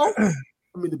Big 12? I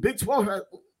mean, the Big 12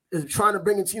 is trying to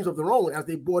bring in teams of their own, as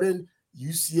they brought in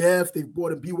UCF, they've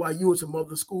brought in BYU and some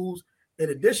other schools in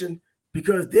addition,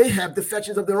 because they have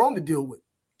defections of their own to deal with.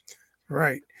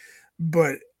 Right.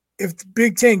 But if the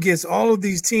Big Ten gets all of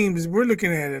these teams, we're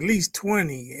looking at least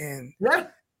 20. And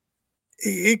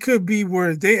it could be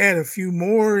where they add a few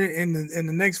more in the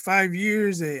next 5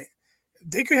 years.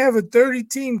 They could have a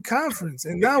 30-team conference.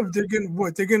 And now they're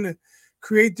going to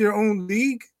create their own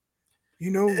league.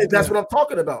 That's what I'm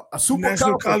talking about. A super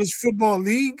National College Football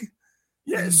League.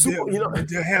 Yeah,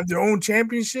 they'll have their own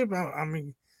championship. I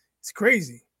mean, it's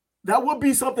crazy. That would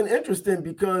be something interesting,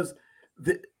 because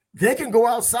they can go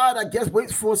outside, I guess,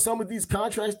 wait for some of these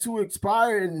contracts to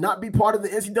expire and not be part of the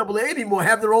NCAA anymore,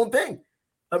 have their own thing.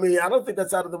 I mean, I don't think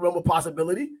that's out of the realm of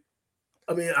possibility.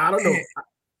 I mean, I don't know.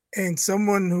 And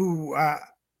someone who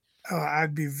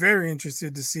I'd be very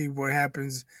interested to see what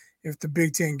happens if the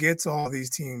Big Ten gets all these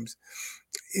teams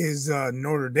is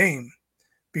Notre Dame,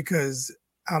 because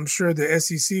I'm sure the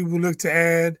SEC will look to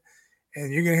add,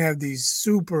 and you're going to have these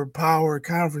super power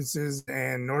conferences,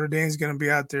 and Notre Dame's going to be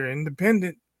out there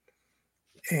independent,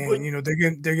 and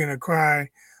they're going to cry,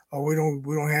 "Oh, we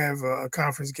don't have a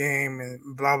conference game,"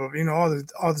 and blah blah.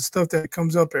 All the stuff that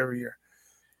comes up every year.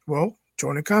 Well,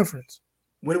 join a conference.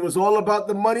 When it was all about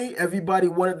the money, everybody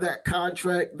wanted that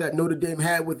contract that Notre Dame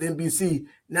had with NBC.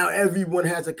 Now everyone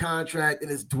has a contract,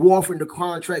 and it's dwarfing the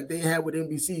contract they had with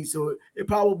NBC. So it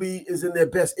probably is in their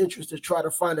best interest to try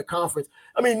to find a conference.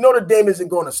 I mean, Notre Dame isn't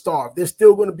going to starve. They're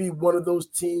still going to be one of those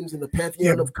teams in the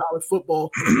pantheon of college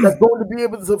football that's going to be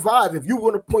able to survive. If you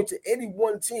want to point to any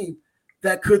one team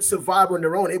that could survive on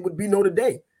their own, it would be Notre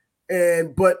Dame.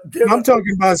 But I'm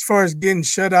talking about as far as getting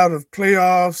shut out of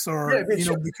playoffs, or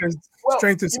because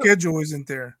strength of schedule isn't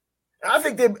there. I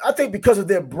think because of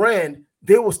their brand,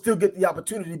 they will still get the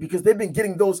opportunity because they've been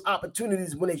getting those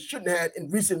opportunities when they shouldn't have in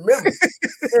recent memory.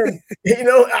 And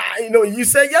you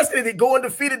said yesterday they go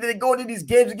undefeated, they go into these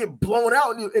games and get blown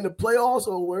out in the playoffs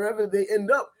or wherever they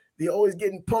end up. They're always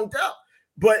getting punked out.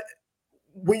 But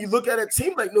when you look at a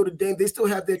team like Notre Dame, they still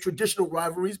have their traditional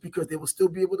rivalries because they will still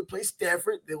be able to play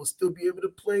Stanford. They will still be able to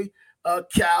play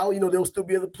Cal. They'll still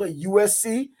be able to play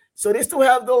USC. So they still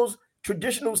have those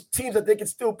traditional teams that they can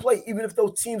still play, even if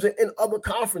those teams are in other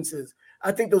conferences.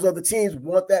 I think those other teams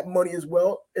want that money as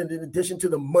well. And in addition to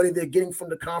the money they're getting from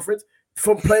the conference,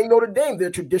 from playing Notre Dame,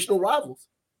 they're traditional rivals.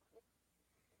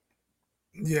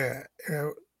 Yeah.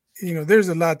 There's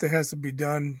a lot that has to be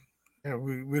done.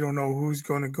 We don't know who's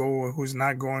going to go or who's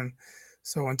not going.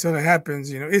 So until it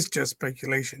happens, it's just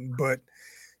speculation. But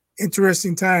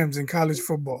interesting times in college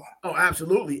football. Oh,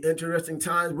 absolutely. Interesting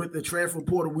times with the transfer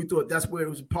portal. We thought that's where it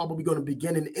was probably going to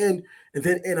begin and end. And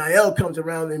then NIL comes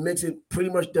around and makes it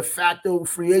pretty much de facto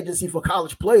free agency for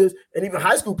college players and even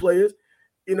high school players,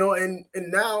 and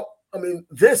now, you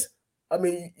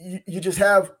just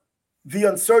have the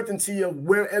uncertainty of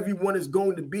where everyone is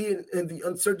going to be and the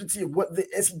uncertainty of what the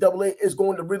NCAA is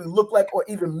going to really look like or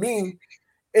even mean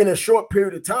in a short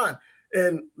period of time.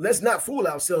 And let's not fool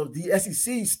ourselves. The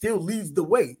SEC still leads the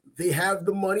way. They have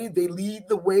the money. They lead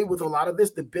the way with a lot of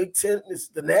this. The Big Ten is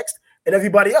the next, and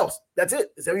everybody else. That's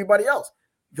it. It's everybody else.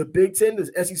 The Big Ten,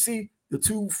 the SEC, the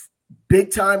two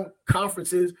big-time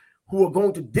conferences who are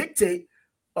going to dictate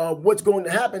what's going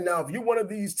to happen. Now, if you're one of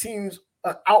these teams,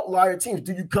 outlier teams,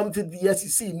 do you come to the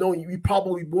SEC knowing you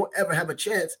probably won't ever have a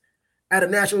chance at a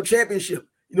national championship?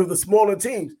 The smaller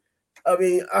teams. I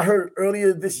mean, I heard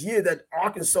earlier this year that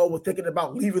Arkansas was thinking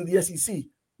about leaving the SEC.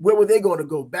 Where were they going to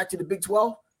go? Back to the Big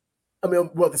 12?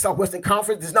 The Southwestern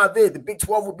Conference is not there. The Big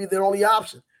 12 would be their only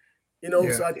option.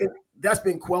 So I think that's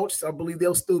been quelled. So I believe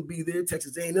they'll still be there.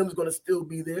 Texas A&M is going to still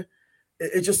be there.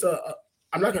 It's just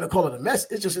I'm not going to call it a mess.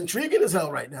 It's just intriguing as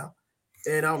hell right now.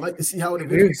 And I would like to see how it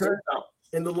eventually turns out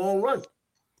in the long run.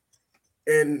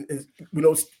 And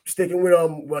sticking with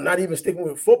not even sticking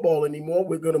with football anymore.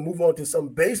 We're going to move on to some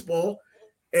baseball,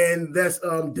 and that's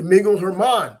Domingo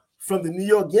Germán from the New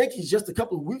York Yankees. Just a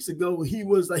couple of weeks ago, he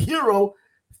was a hero,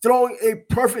 throwing a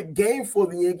perfect game for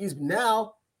the Yankees.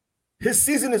 Now his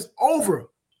season is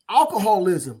over.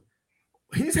 Alcoholism.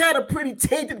 He's had a pretty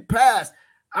tainted past.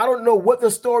 I don't know what the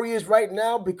story is right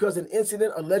now because an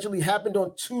incident allegedly happened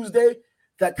on Tuesday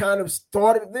that kind of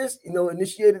started this,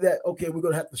 initiated that, okay, we're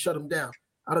going to have to shut him down.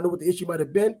 I don't know what the issue might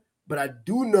have been, but I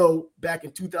do know back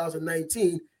in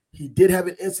 2019, he did have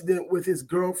an incident with his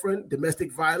girlfriend,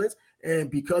 domestic violence,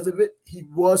 and because of it, he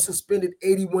was suspended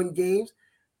 81 games.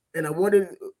 And I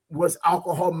wondered, was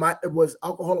alcohol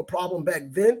a problem back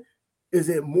then? Is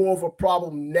it more of a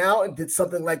problem now? And did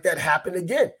something like that happen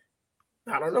again?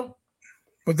 I don't know.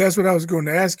 But that's what I was going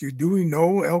to ask you. Do we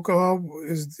know alcohol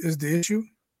is the issue?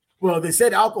 Well, they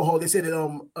said alcohol. They said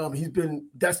that he's been,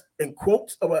 that's in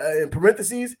quotes, in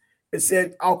parentheses, it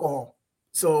said alcohol.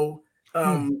 So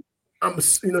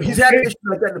he's had an issue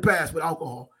like that in the past with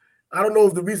alcohol. I don't know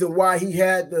if the reason why he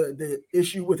had the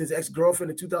issue with his ex-girlfriend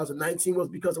in 2019 was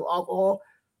because of alcohol.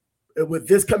 And with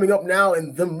this coming up now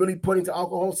and them really pointing to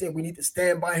alcohol, saying we need to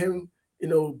stand by him,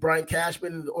 Brian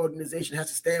Cashman and the organization has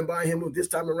to stand by him with this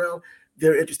time around.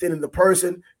 They're interested in the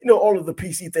person, all of the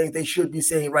PC things they should be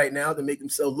saying right now to make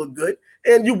themselves look good.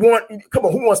 And who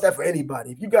wants that for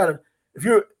anybody? If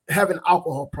you're having an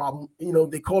alcohol problem,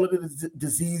 they call it a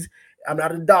disease. I'm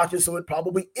not a doctor, so it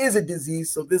probably is a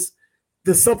disease. So there's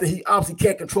something he obviously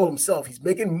can't control himself. He's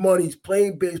making money, he's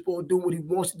playing baseball, doing what he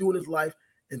wants to do in his life,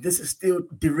 and this is still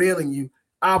derailing you.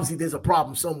 Obviously, there's a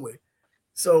problem somewhere.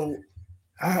 So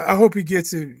I hope he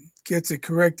gets it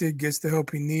corrected, gets the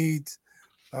help he needs.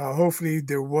 Hopefully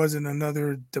there wasn't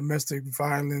another domestic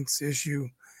violence issue.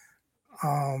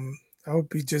 I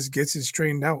hope he just gets it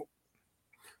straightened out.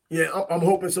 Yeah, I'm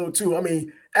hoping so too. I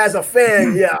mean, as a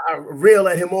fan, yeah, I rail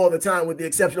at him all the time with the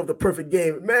exception of the perfect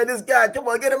game. Man, this guy, come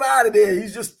on, get him out of there.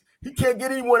 He can't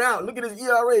get anyone out. Look at his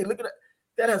ERA. Look at that.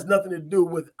 That has nothing to do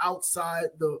with outside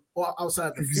the field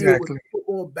with Exactly.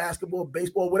 football, basketball,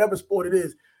 baseball, whatever sport it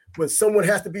is. When someone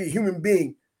has to be a human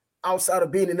being outside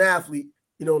of being an athlete,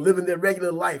 living their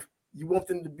regular life, you want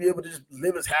them to be able to just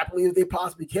live as happily as they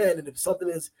possibly can. And if something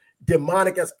as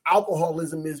demonic as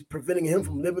alcoholism is preventing him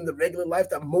from living the regular life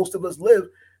that most of us live,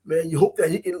 man, you hope that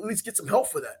he can at least get some help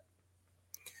for that.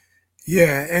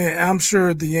 Yeah, and I'm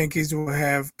sure the Yankees will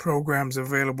have programs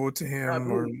available to him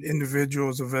Absolutely. or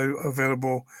individuals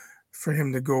available for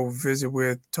him to go visit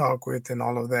with, talk with, and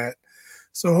all of that.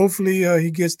 So hopefully he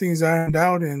gets things ironed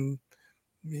out and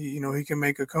he can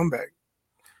make a comeback.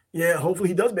 Yeah, hopefully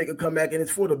he does make a comeback and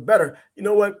it's for the better. You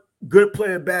know what? Good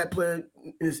player, bad player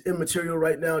is immaterial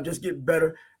right now. Just get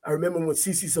better. I remember when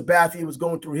CC Sabathia was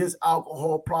going through his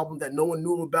alcohol problem that no one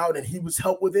knew about and he was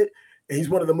helped with it. And he's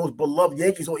one of the most beloved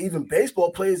Yankees or even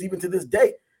baseball players even to this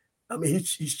day. I mean,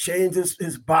 he's changed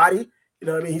his body.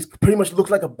 He's pretty much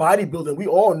looks like a bodybuilder. We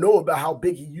all know about how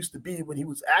big he used to be when he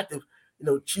was active.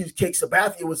 Cheesecake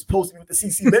Sabathia was supposed to be with the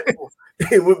CC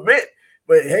Mint with Mint.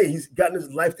 But hey, he's gotten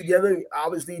his life together.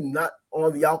 Obviously, not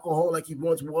on the alcohol like he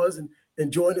once was, and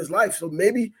enjoying his life. So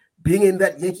maybe being in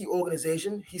that Yankee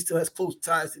organization, he still has close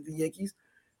ties to the Yankees.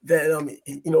 That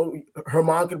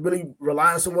Herman could really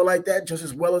rely on someone like that just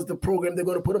as well as the program they're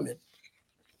going to put him in.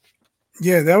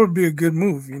 Yeah, that would be a good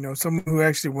move. Someone who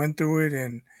actually went through it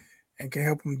and can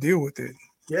help him deal with it.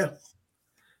 Yeah,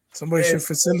 somebody should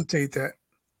facilitate that.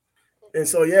 And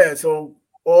so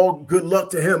all good luck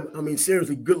to him. I mean,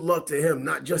 seriously, good luck to him.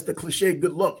 Not just the cliche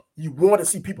good luck. You want to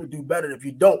see people do better. If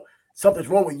you don't, something's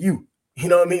wrong with you. You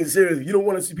know what I mean? Seriously, you don't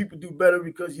want to see people do better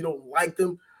because you don't like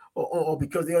them or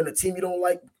because they're on the team you don't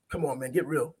like. Come on, man, get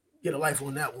real. Get a life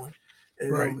on that one.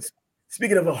 And right.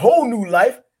 Speaking of a whole new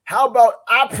life, how about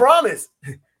I promise?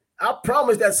 I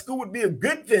promised that school would be a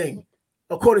good thing,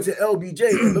 according to LBJ.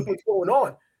 And look what's going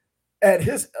on. At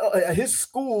his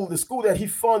school, the school that he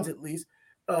funds at least,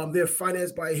 they're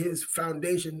financed by his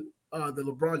foundation, the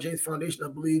LeBron James Foundation, I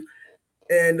believe.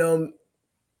 And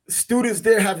students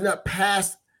there have not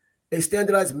passed a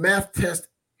standardized math test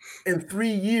in 3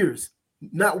 years.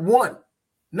 Not one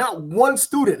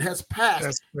student has passed.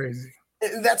 That's crazy.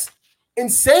 And that's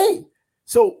insane.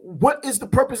 So what is the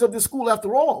purpose of this school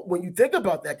after all, when you think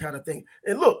about that kind of thing?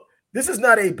 And look, this is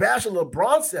not a bash of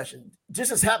LeBron session. It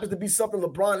just happens to be something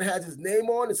LeBron has his name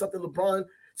on and something LeBron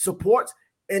supports.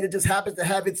 And it just happens to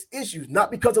have its issues,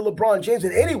 not because of LeBron James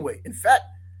in any way. In fact,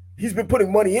 he's been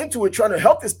putting money into it, trying to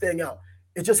help this thing out.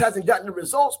 It just hasn't gotten the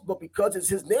results, but because it's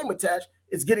his name attached,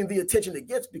 it's getting the attention it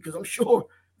gets, because I'm sure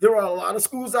there are a lot of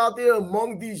schools out there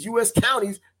among these U.S.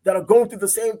 counties that are going through the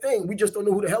same thing. We just don't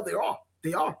know who the hell they are.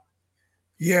 They are.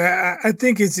 Yeah, I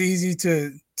think it's easy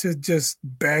to just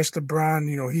bash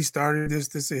LeBron. He started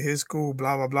this at his school,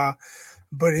 blah, blah, blah.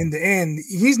 But in the end,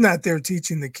 he's not there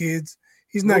teaching the kids.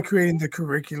 He's not creating the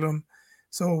curriculum.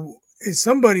 So if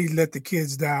somebody let the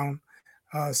kids down,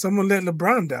 someone let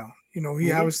LeBron down.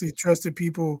 He obviously trusted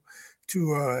people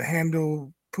to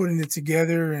handle putting it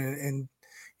together and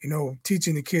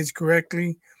teaching the kids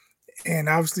correctly. And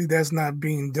obviously that's not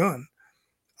being done.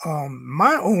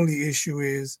 My only issue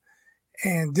is,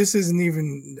 and this isn't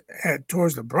even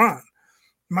towards LeBron,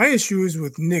 my issue is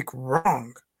with Nick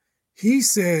Wrong. He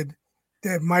said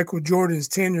that Michael Jordan's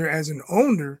tenure as an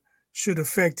owner should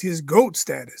affect his GOAT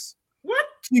status. What?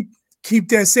 Keep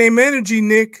that same energy,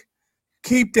 Nick.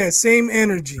 Keep that same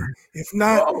energy. If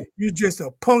not, you're just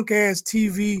a punk-ass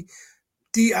TV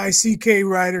DICK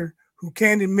writer who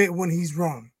can't admit when he's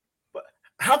wrong. But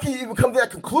how can you even come to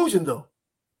that conclusion, though?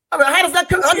 I mean, how does that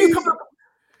come? How do you come to?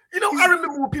 I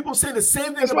remember when people say the same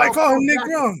thing. That's why I call him Nick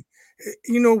Wrong.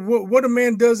 What a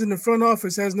man does in the front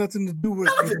office has nothing to do with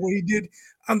what he did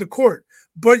on the court.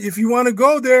 But if you want to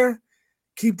go there,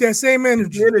 keep that same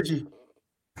energy.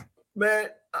 Man,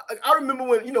 I remember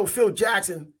when, Phil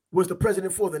Jackson was the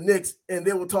president for the Knicks, and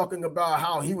they were talking about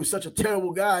how he was such a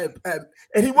terrible guy,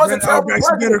 and he wasn't terrible. Red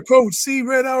Auerbach's a better coach. See,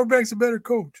 Red Auerbach's a better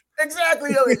coach.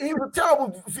 Exactly. He was a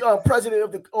terrible president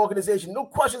of the organization. No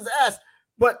questions asked.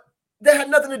 But that had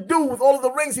nothing to do with all of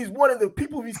the rings he's won and the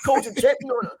people he's coaching,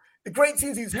 the great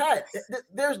teams he's had.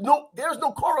 There's no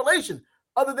correlation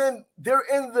other than they're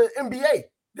in the NBA.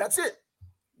 That's it.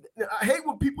 I hate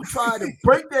when people try to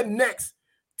break their necks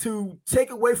to take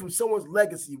away from someone's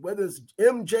legacy, whether it's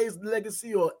MJ's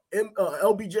legacy or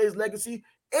LBJ's legacy,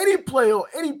 any player or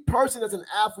any person that's an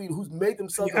athlete who's made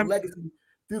themselves a legacy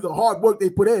through the hard work they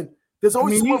put in, there's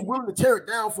always someone willing to tear it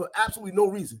down for absolutely no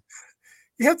reason.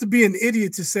 You have to be an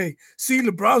idiot to say, see,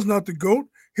 LeBron's not the GOAT.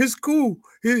 His school,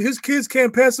 his kids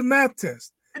can't pass a math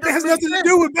test. It has nothing to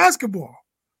do with basketball.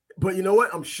 But you know what?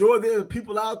 I'm sure there are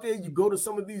people out there. You go to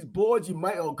some of these boards, you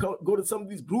might go to some of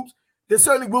these groups. There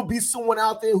certainly will be someone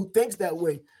out there who thinks that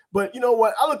way. But you know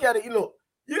what? I look at it, you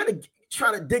got to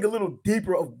try to dig a little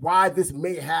deeper of why this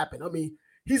may happen. I mean,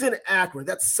 he's in Akron.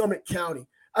 That's Summit County.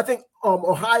 I think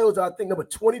Ohio's, number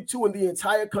 22 in the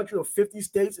entire country of 50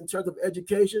 states in terms of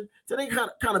education. So they kind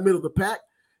of middle of the pack.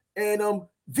 And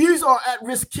these are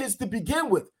at-risk kids to begin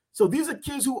with. So these are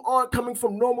kids who aren't coming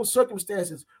from normal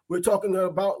circumstances. We're talking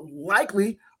about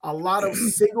likely a lot of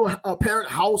single parent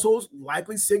households,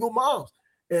 likely single moms.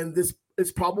 And this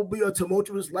is probably a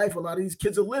tumultuous life a lot of these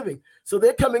kids are living. So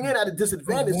they're coming in at a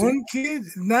disadvantage.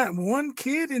 Not one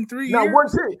kid in 3 years? Not one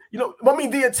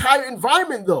kid. The entire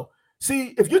environment, though.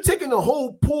 See, if you're taking the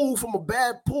whole pool from a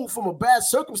bad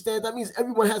circumstance, that means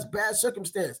everyone has bad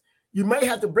circumstance. You may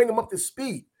have to bring them up to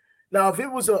speed. Now, if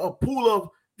it was a pool of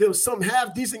there was some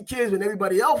half-decent kids and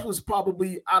everybody else was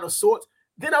probably out of sorts,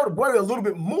 then I would worry a little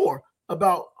bit more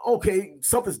about, okay,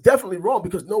 something's definitely wrong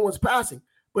because no one's passing.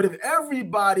 But if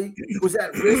everybody was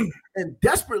at risk and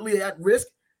desperately at risk,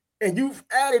 and you've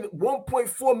added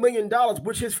 $1.4 million,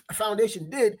 which his foundation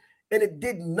did, and it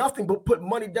did nothing but put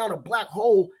money down a black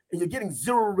hole, and you're getting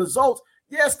zero results,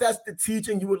 yes, that's the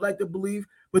teaching you would like to believe.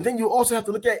 But then you also have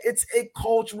to look at it's a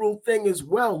cultural thing as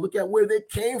well. Look at where they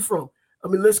came from. I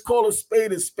mean, let's call a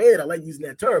spade a spade. I like using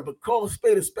that term, but call a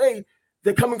spade a spade.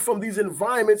 They're coming from these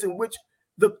environments in which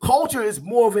the culture is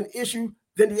more of an issue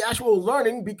than the actual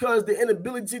learning, because the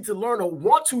inability to learn or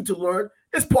want to learn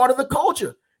is part of the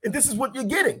culture. And this is what you're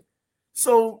getting.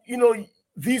 So,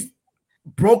 these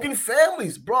broken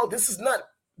families, bro, this is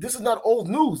not old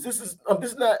news. This is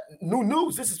not new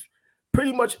news. This is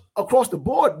pretty much across the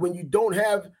board. When you don't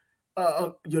have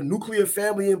your nuclear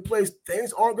family in place,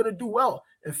 things aren't going to do well.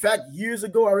 In fact, years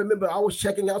ago, I remember I was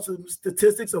checking out some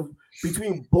statistics of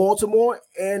between Baltimore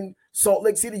and Salt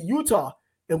Lake City, Utah,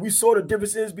 and we saw the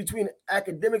differences between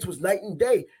academics was night and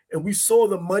day. And we saw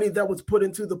the money that was put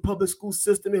into the public school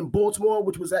system in Baltimore,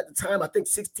 which was at the time, I think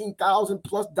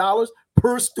 $16,000+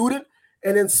 per student.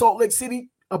 And in Salt Lake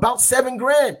City, about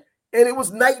 $7,000. And it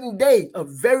was night and day, a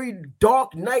very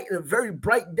dark night and a very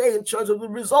bright day in terms of the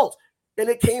results. And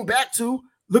it came back to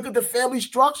look at the family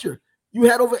structure. You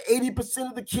had over 80%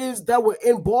 of the kids that were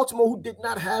in Baltimore who did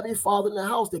not have a father in the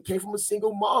house. They came from a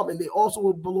single mom, and they also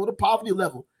were below the poverty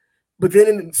level. But then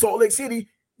in Salt Lake City,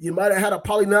 you might have had a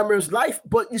polyamorous life,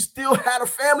 but you still had a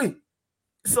family.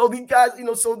 So these guys,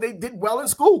 so they did well in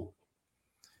school.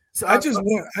 So I just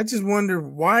wonder,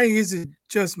 why is it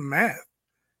just math?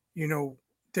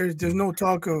 There's no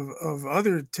talk of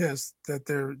other tests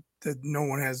that no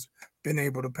one has been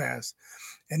able to pass.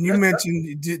 And you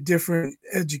mentioned different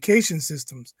education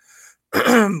systems.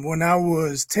 When I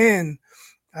was 10,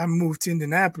 I moved to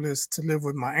Indianapolis to live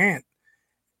with my aunt,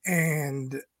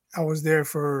 and I was there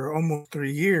for almost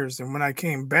 3 years. And when I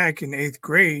came back in 8th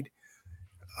grade,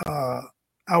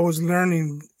 I was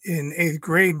learning in 8th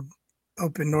grade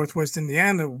up in Northwest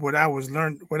Indiana what I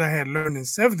had learned in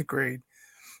 7th grade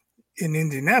in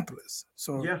Indianapolis.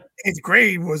 So 8th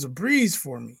grade was a breeze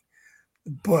for me.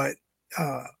 But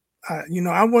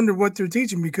I wonder what they're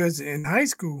teaching, because in high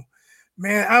school,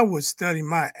 man, I would study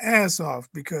my ass off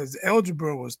because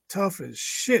algebra was tough as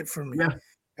shit for me. Yeah.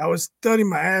 I would study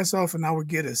my ass off and I would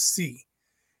get a C.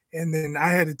 And then I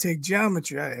had to take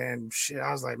geometry, and shit,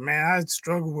 I was like, man, I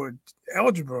struggle with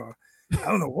algebra. I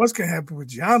don't know what's going to happen with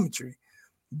geometry.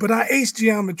 But I aced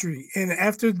geometry. And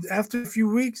after a few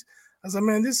weeks, I was like,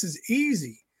 man, this is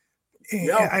easy.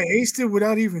 And I aced it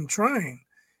without even trying.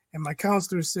 And my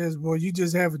counselor says, well, you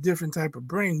just have a different type of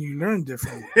brain. You learn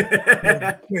differently.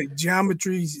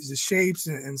 Geometry, the shapes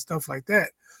and stuff like that.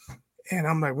 And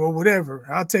I'm like, well, whatever.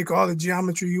 I'll take all the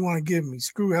geometry you want to give me.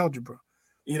 Screw algebra.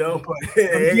 But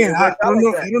again, I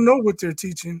don't know what they're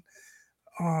teaching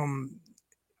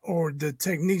or the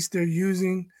techniques they're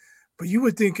using. But you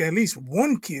would think at least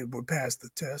one kid would pass the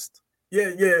test. Yeah.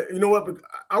 You know what?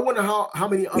 I wonder how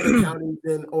many other counties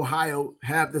in Ohio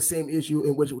have the same issue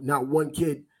in which not one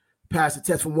kid passed the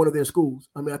test from one of their schools.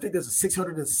 I mean, I think there's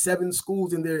 607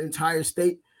 schools in their entire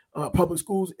state, public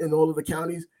schools in all of the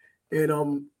counties in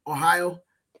Ohio.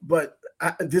 But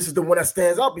this is the one that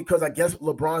stands out because I guess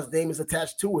LeBron's name is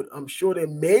attached to it. I'm sure there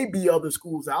may be other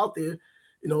schools out there,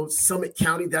 Summit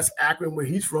County, that's Akron, where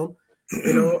he's from,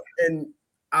 and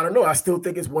I don't know. I still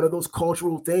think it's one of those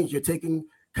cultural things. You're taking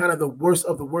kind of the worst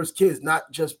of the worst kids, not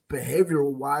just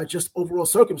behavioral wise, just overall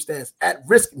circumstance. At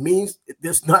risk means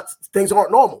this not things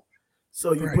aren't normal.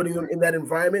 So you're putting them in that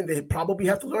environment. They probably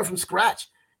have to learn from scratch.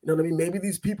 You know what I mean? Maybe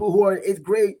these people who are in 8th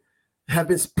grade have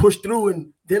been pushed through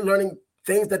and they're learning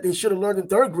things that they should have learned in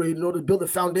 3rd grade in order to build a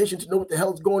foundation to know what the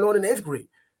hell is going on in 8th grade.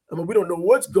 I mean, we don't know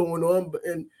what's going on,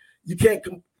 and you can't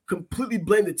completely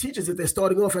blame the teachers if they're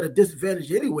starting off at a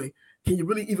disadvantage anyway. Can you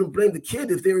really even blame the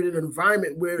kid if they're in an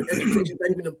environment where education is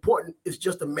not even important? It's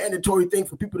just a mandatory thing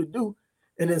for people to do.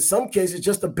 And in some cases,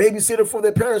 just a babysitter for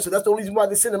their parents. So that's the only reason why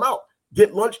they send them out.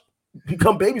 Get lunch,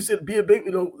 become babysitter, be a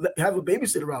baby, have a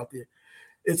babysitter out there.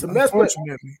 It's a mess.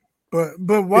 Unfortunately. But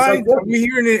why are we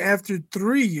hearing it after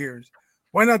 3 years?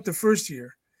 Why not the first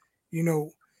year?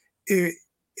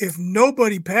 If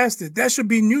nobody passed it, that should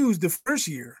be news the first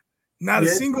year. Not a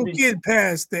single kid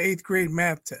passed the 8th grade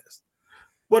math test.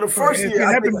 Well, the first year, it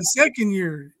happened the second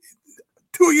year,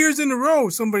 2 years in a row,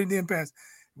 somebody didn't pass.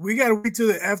 We got to wait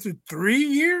till after 3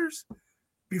 years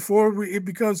before it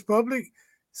becomes public.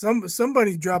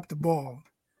 Somebody dropped the ball.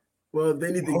 Well,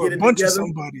 they need to get it together. A bunch of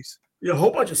somebodies. Yeah, a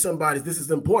whole bunch of somebodies. This is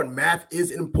important. Math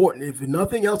is important. If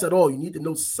nothing else at all, you need to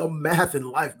know some math in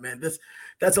life, man.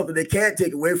 That's something they can't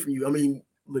take away from you. I mean,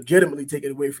 legitimately take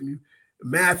it away from you.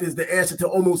 Math is the answer to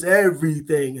almost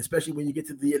everything, especially when you get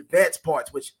to the advanced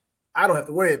parts, which I don't have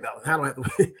to worry about. I don't have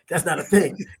to. That's not a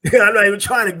thing. I'm not even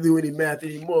trying to do any math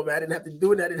anymore, man. I didn't have to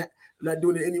do it. I'm not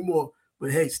doing it anymore.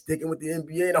 But hey, sticking with the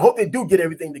NBA, and I hope they do get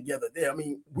everything together there. I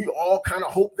mean, we all kind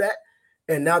of hope that.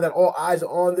 And now that all eyes are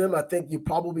on them, I think you're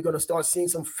probably going to start seeing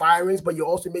some firings, but you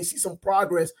also may see some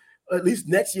progress. At least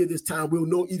next year this time, we'll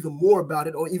know even more about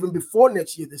it, or even before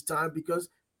next year this time, because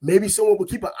maybe someone will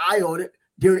keep an eye on it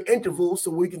during intervals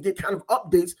so we can get kind of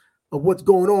updates of what's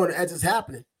going on as it's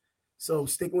happening. So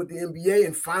sticking with the NBA.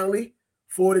 And finally,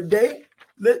 for today,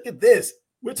 look at this.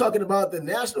 We're talking about the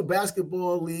National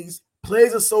Basketball League's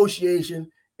Players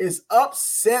Association is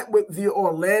upset with the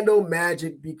Orlando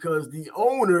Magic because the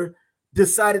owner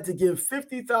decided to give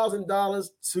 $50,000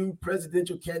 to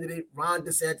presidential candidate Ron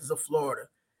DeSantis of Florida.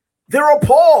 They're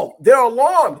appalled. They're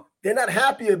alarmed. They're not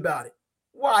happy about it.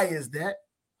 Why is that?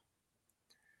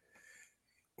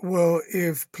 Well,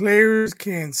 if players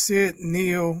can sit,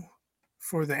 kneel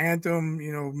for the anthem,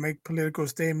 make political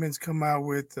statements, come out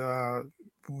with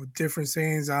different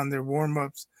sayings on their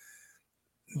warm-ups,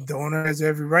 the owner has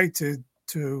every right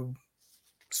to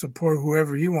support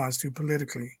whoever he wants to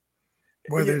politically,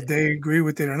 whether they agree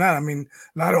with it or not. I mean,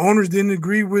 a lot of owners didn't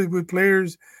agree with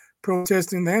players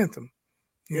protesting the anthem.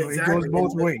 It goes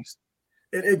both ways.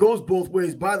 It goes both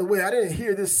ways. By the way, I didn't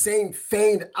hear this same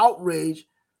feigned outrage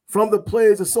from the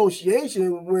Players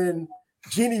Association when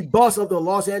Jeannie Buss of the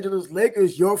Los Angeles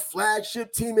Lakers, your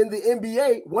flagship team in the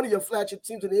NBA, one of your flagship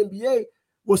teams in the NBA,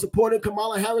 was supporting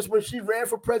Kamala Harris when she ran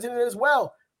for president as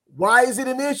well. Why is it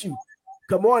an issue?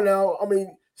 Come on now. I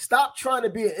mean, stop trying to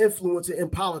be an influencer in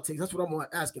politics. That's what I'm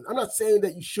asking. I'm not saying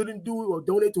that you shouldn't do it or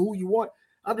donate to who you want.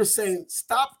 I'm just saying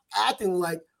stop acting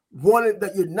like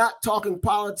that you're not talking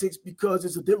politics because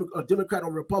it's a Democrat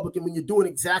or Republican when you're doing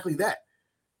exactly that.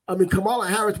 I mean, Kamala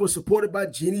Harris was supported by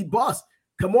Jeannie Buss.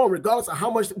 Come on, regardless of how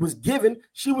much was given,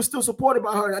 she was still supported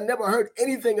by her. And I never heard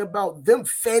anything about them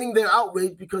feigning their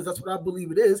outrage, because that's what I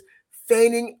believe it is,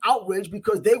 feigning outrage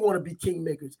because they want to be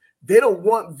kingmakers. They don't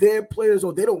want their players,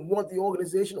 or they don't want the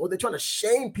organization, or they're trying to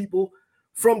shame people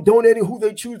from donating who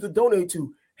they choose to donate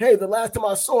to. Hey, the last time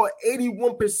I saw,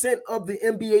 81% of the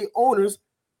NBA owners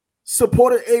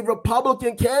supported a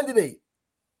Republican candidate.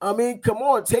 I mean, come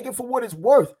on, take it for what it's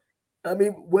worth. I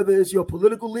mean, whether it's your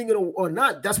political leaning or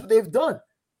not, that's what they've done.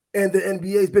 And the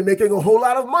NBA has been making a whole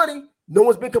lot of money. No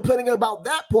one's been complaining about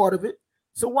that part of it.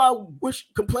 So why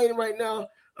complaining right now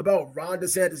about Ron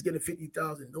DeSantis getting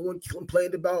 $50,000? No one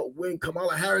complained about when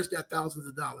Kamala Harris got thousands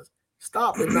of dollars.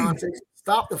 Stop the nonsense.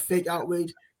 Stop the fake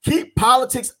outrage. Keep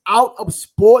politics out of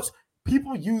sports.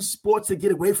 People use sports to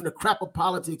get away from the crap of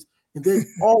politics, and they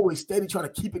always steady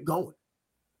trying to keep it going.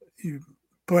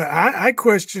 But I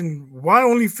question why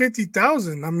only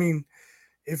 50,000. I mean,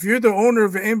 if you're the owner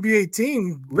of an NBA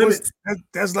team,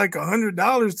 that's like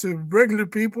 $100 to regular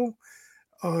people.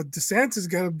 DeSantis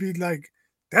got to be like,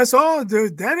 that's all.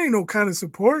 That ain't no kind of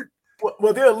support.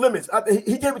 Well, there are limits.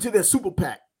 He gave it to their super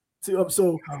PAC. Yeah,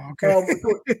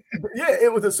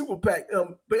 it was a super PAC.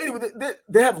 But anyway,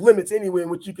 they have limits anyway in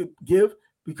which you could give,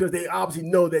 because they obviously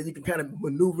know that you can kind of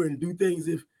maneuver and do things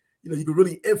if you can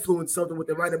really influence something with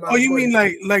the right amount. Oh, you mean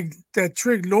like that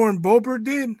trick Lauren Boebert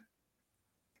did?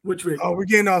 Which trick? Oh, we're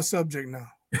getting off subject now.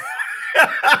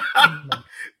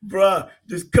 Bruh,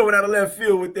 just coming out of left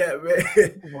field with that,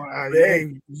 man. Wow, Man.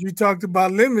 hey, you talked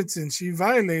about limits and she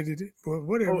violated it, but Oh,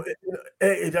 whatever.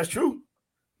 hey, that's true.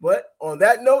 But on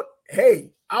that note,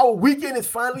 hey, our weekend is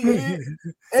finally here.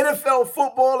 NFL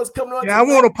football is coming on Yeah, I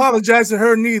tonight. won't apologize to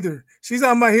her neither. She's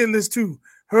on my hit list too.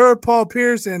 Her, Paul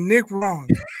Pierce, and Nick Ron.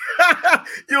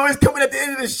 You're always coming at the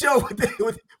end of the show with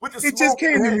the It just smoke,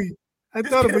 came to man. me. I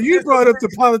This thought could about have you been some brought up the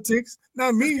politics,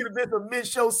 not this me. could have been some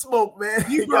mid-show smoke, man.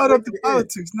 You You got brought right up to the the end.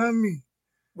 politics, not me.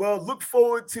 Well, look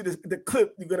forward to the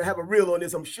clip. You're gonna have a reel on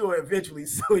this, I'm sure, eventually.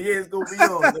 So yeah, it's gonna be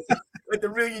on. Like the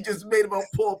reel you just made about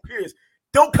Paul Pierce.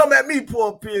 Don't come at me,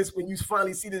 Paul Pierce, when you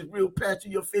finally see this real patch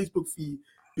in your Facebook feed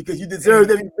because you deserve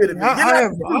Hey, every bit of it.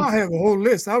 I'll have a whole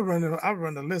list. I'll run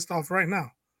the list off right now.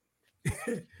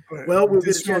 But Well, we'll get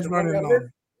this a chance show's to run running that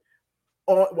list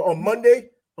long. on Monday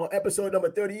on episode number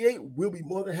 38. We'll be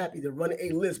more than happy to run a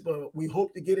list, but we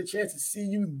hope to get a chance to see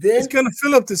you then. It's gonna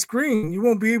fill up the screen. You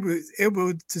won't be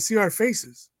able to see our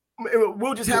faces.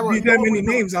 We'll just have There'll be that many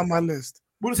names on my list.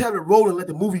 We'll just have it rolling like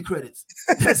the movie credits.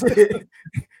 That's it.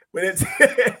 But it's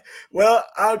well,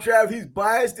 I'm Trav. He's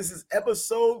biased. This is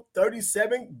episode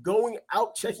 37 going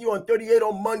out. Check you on 38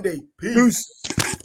 on Monday. Peace.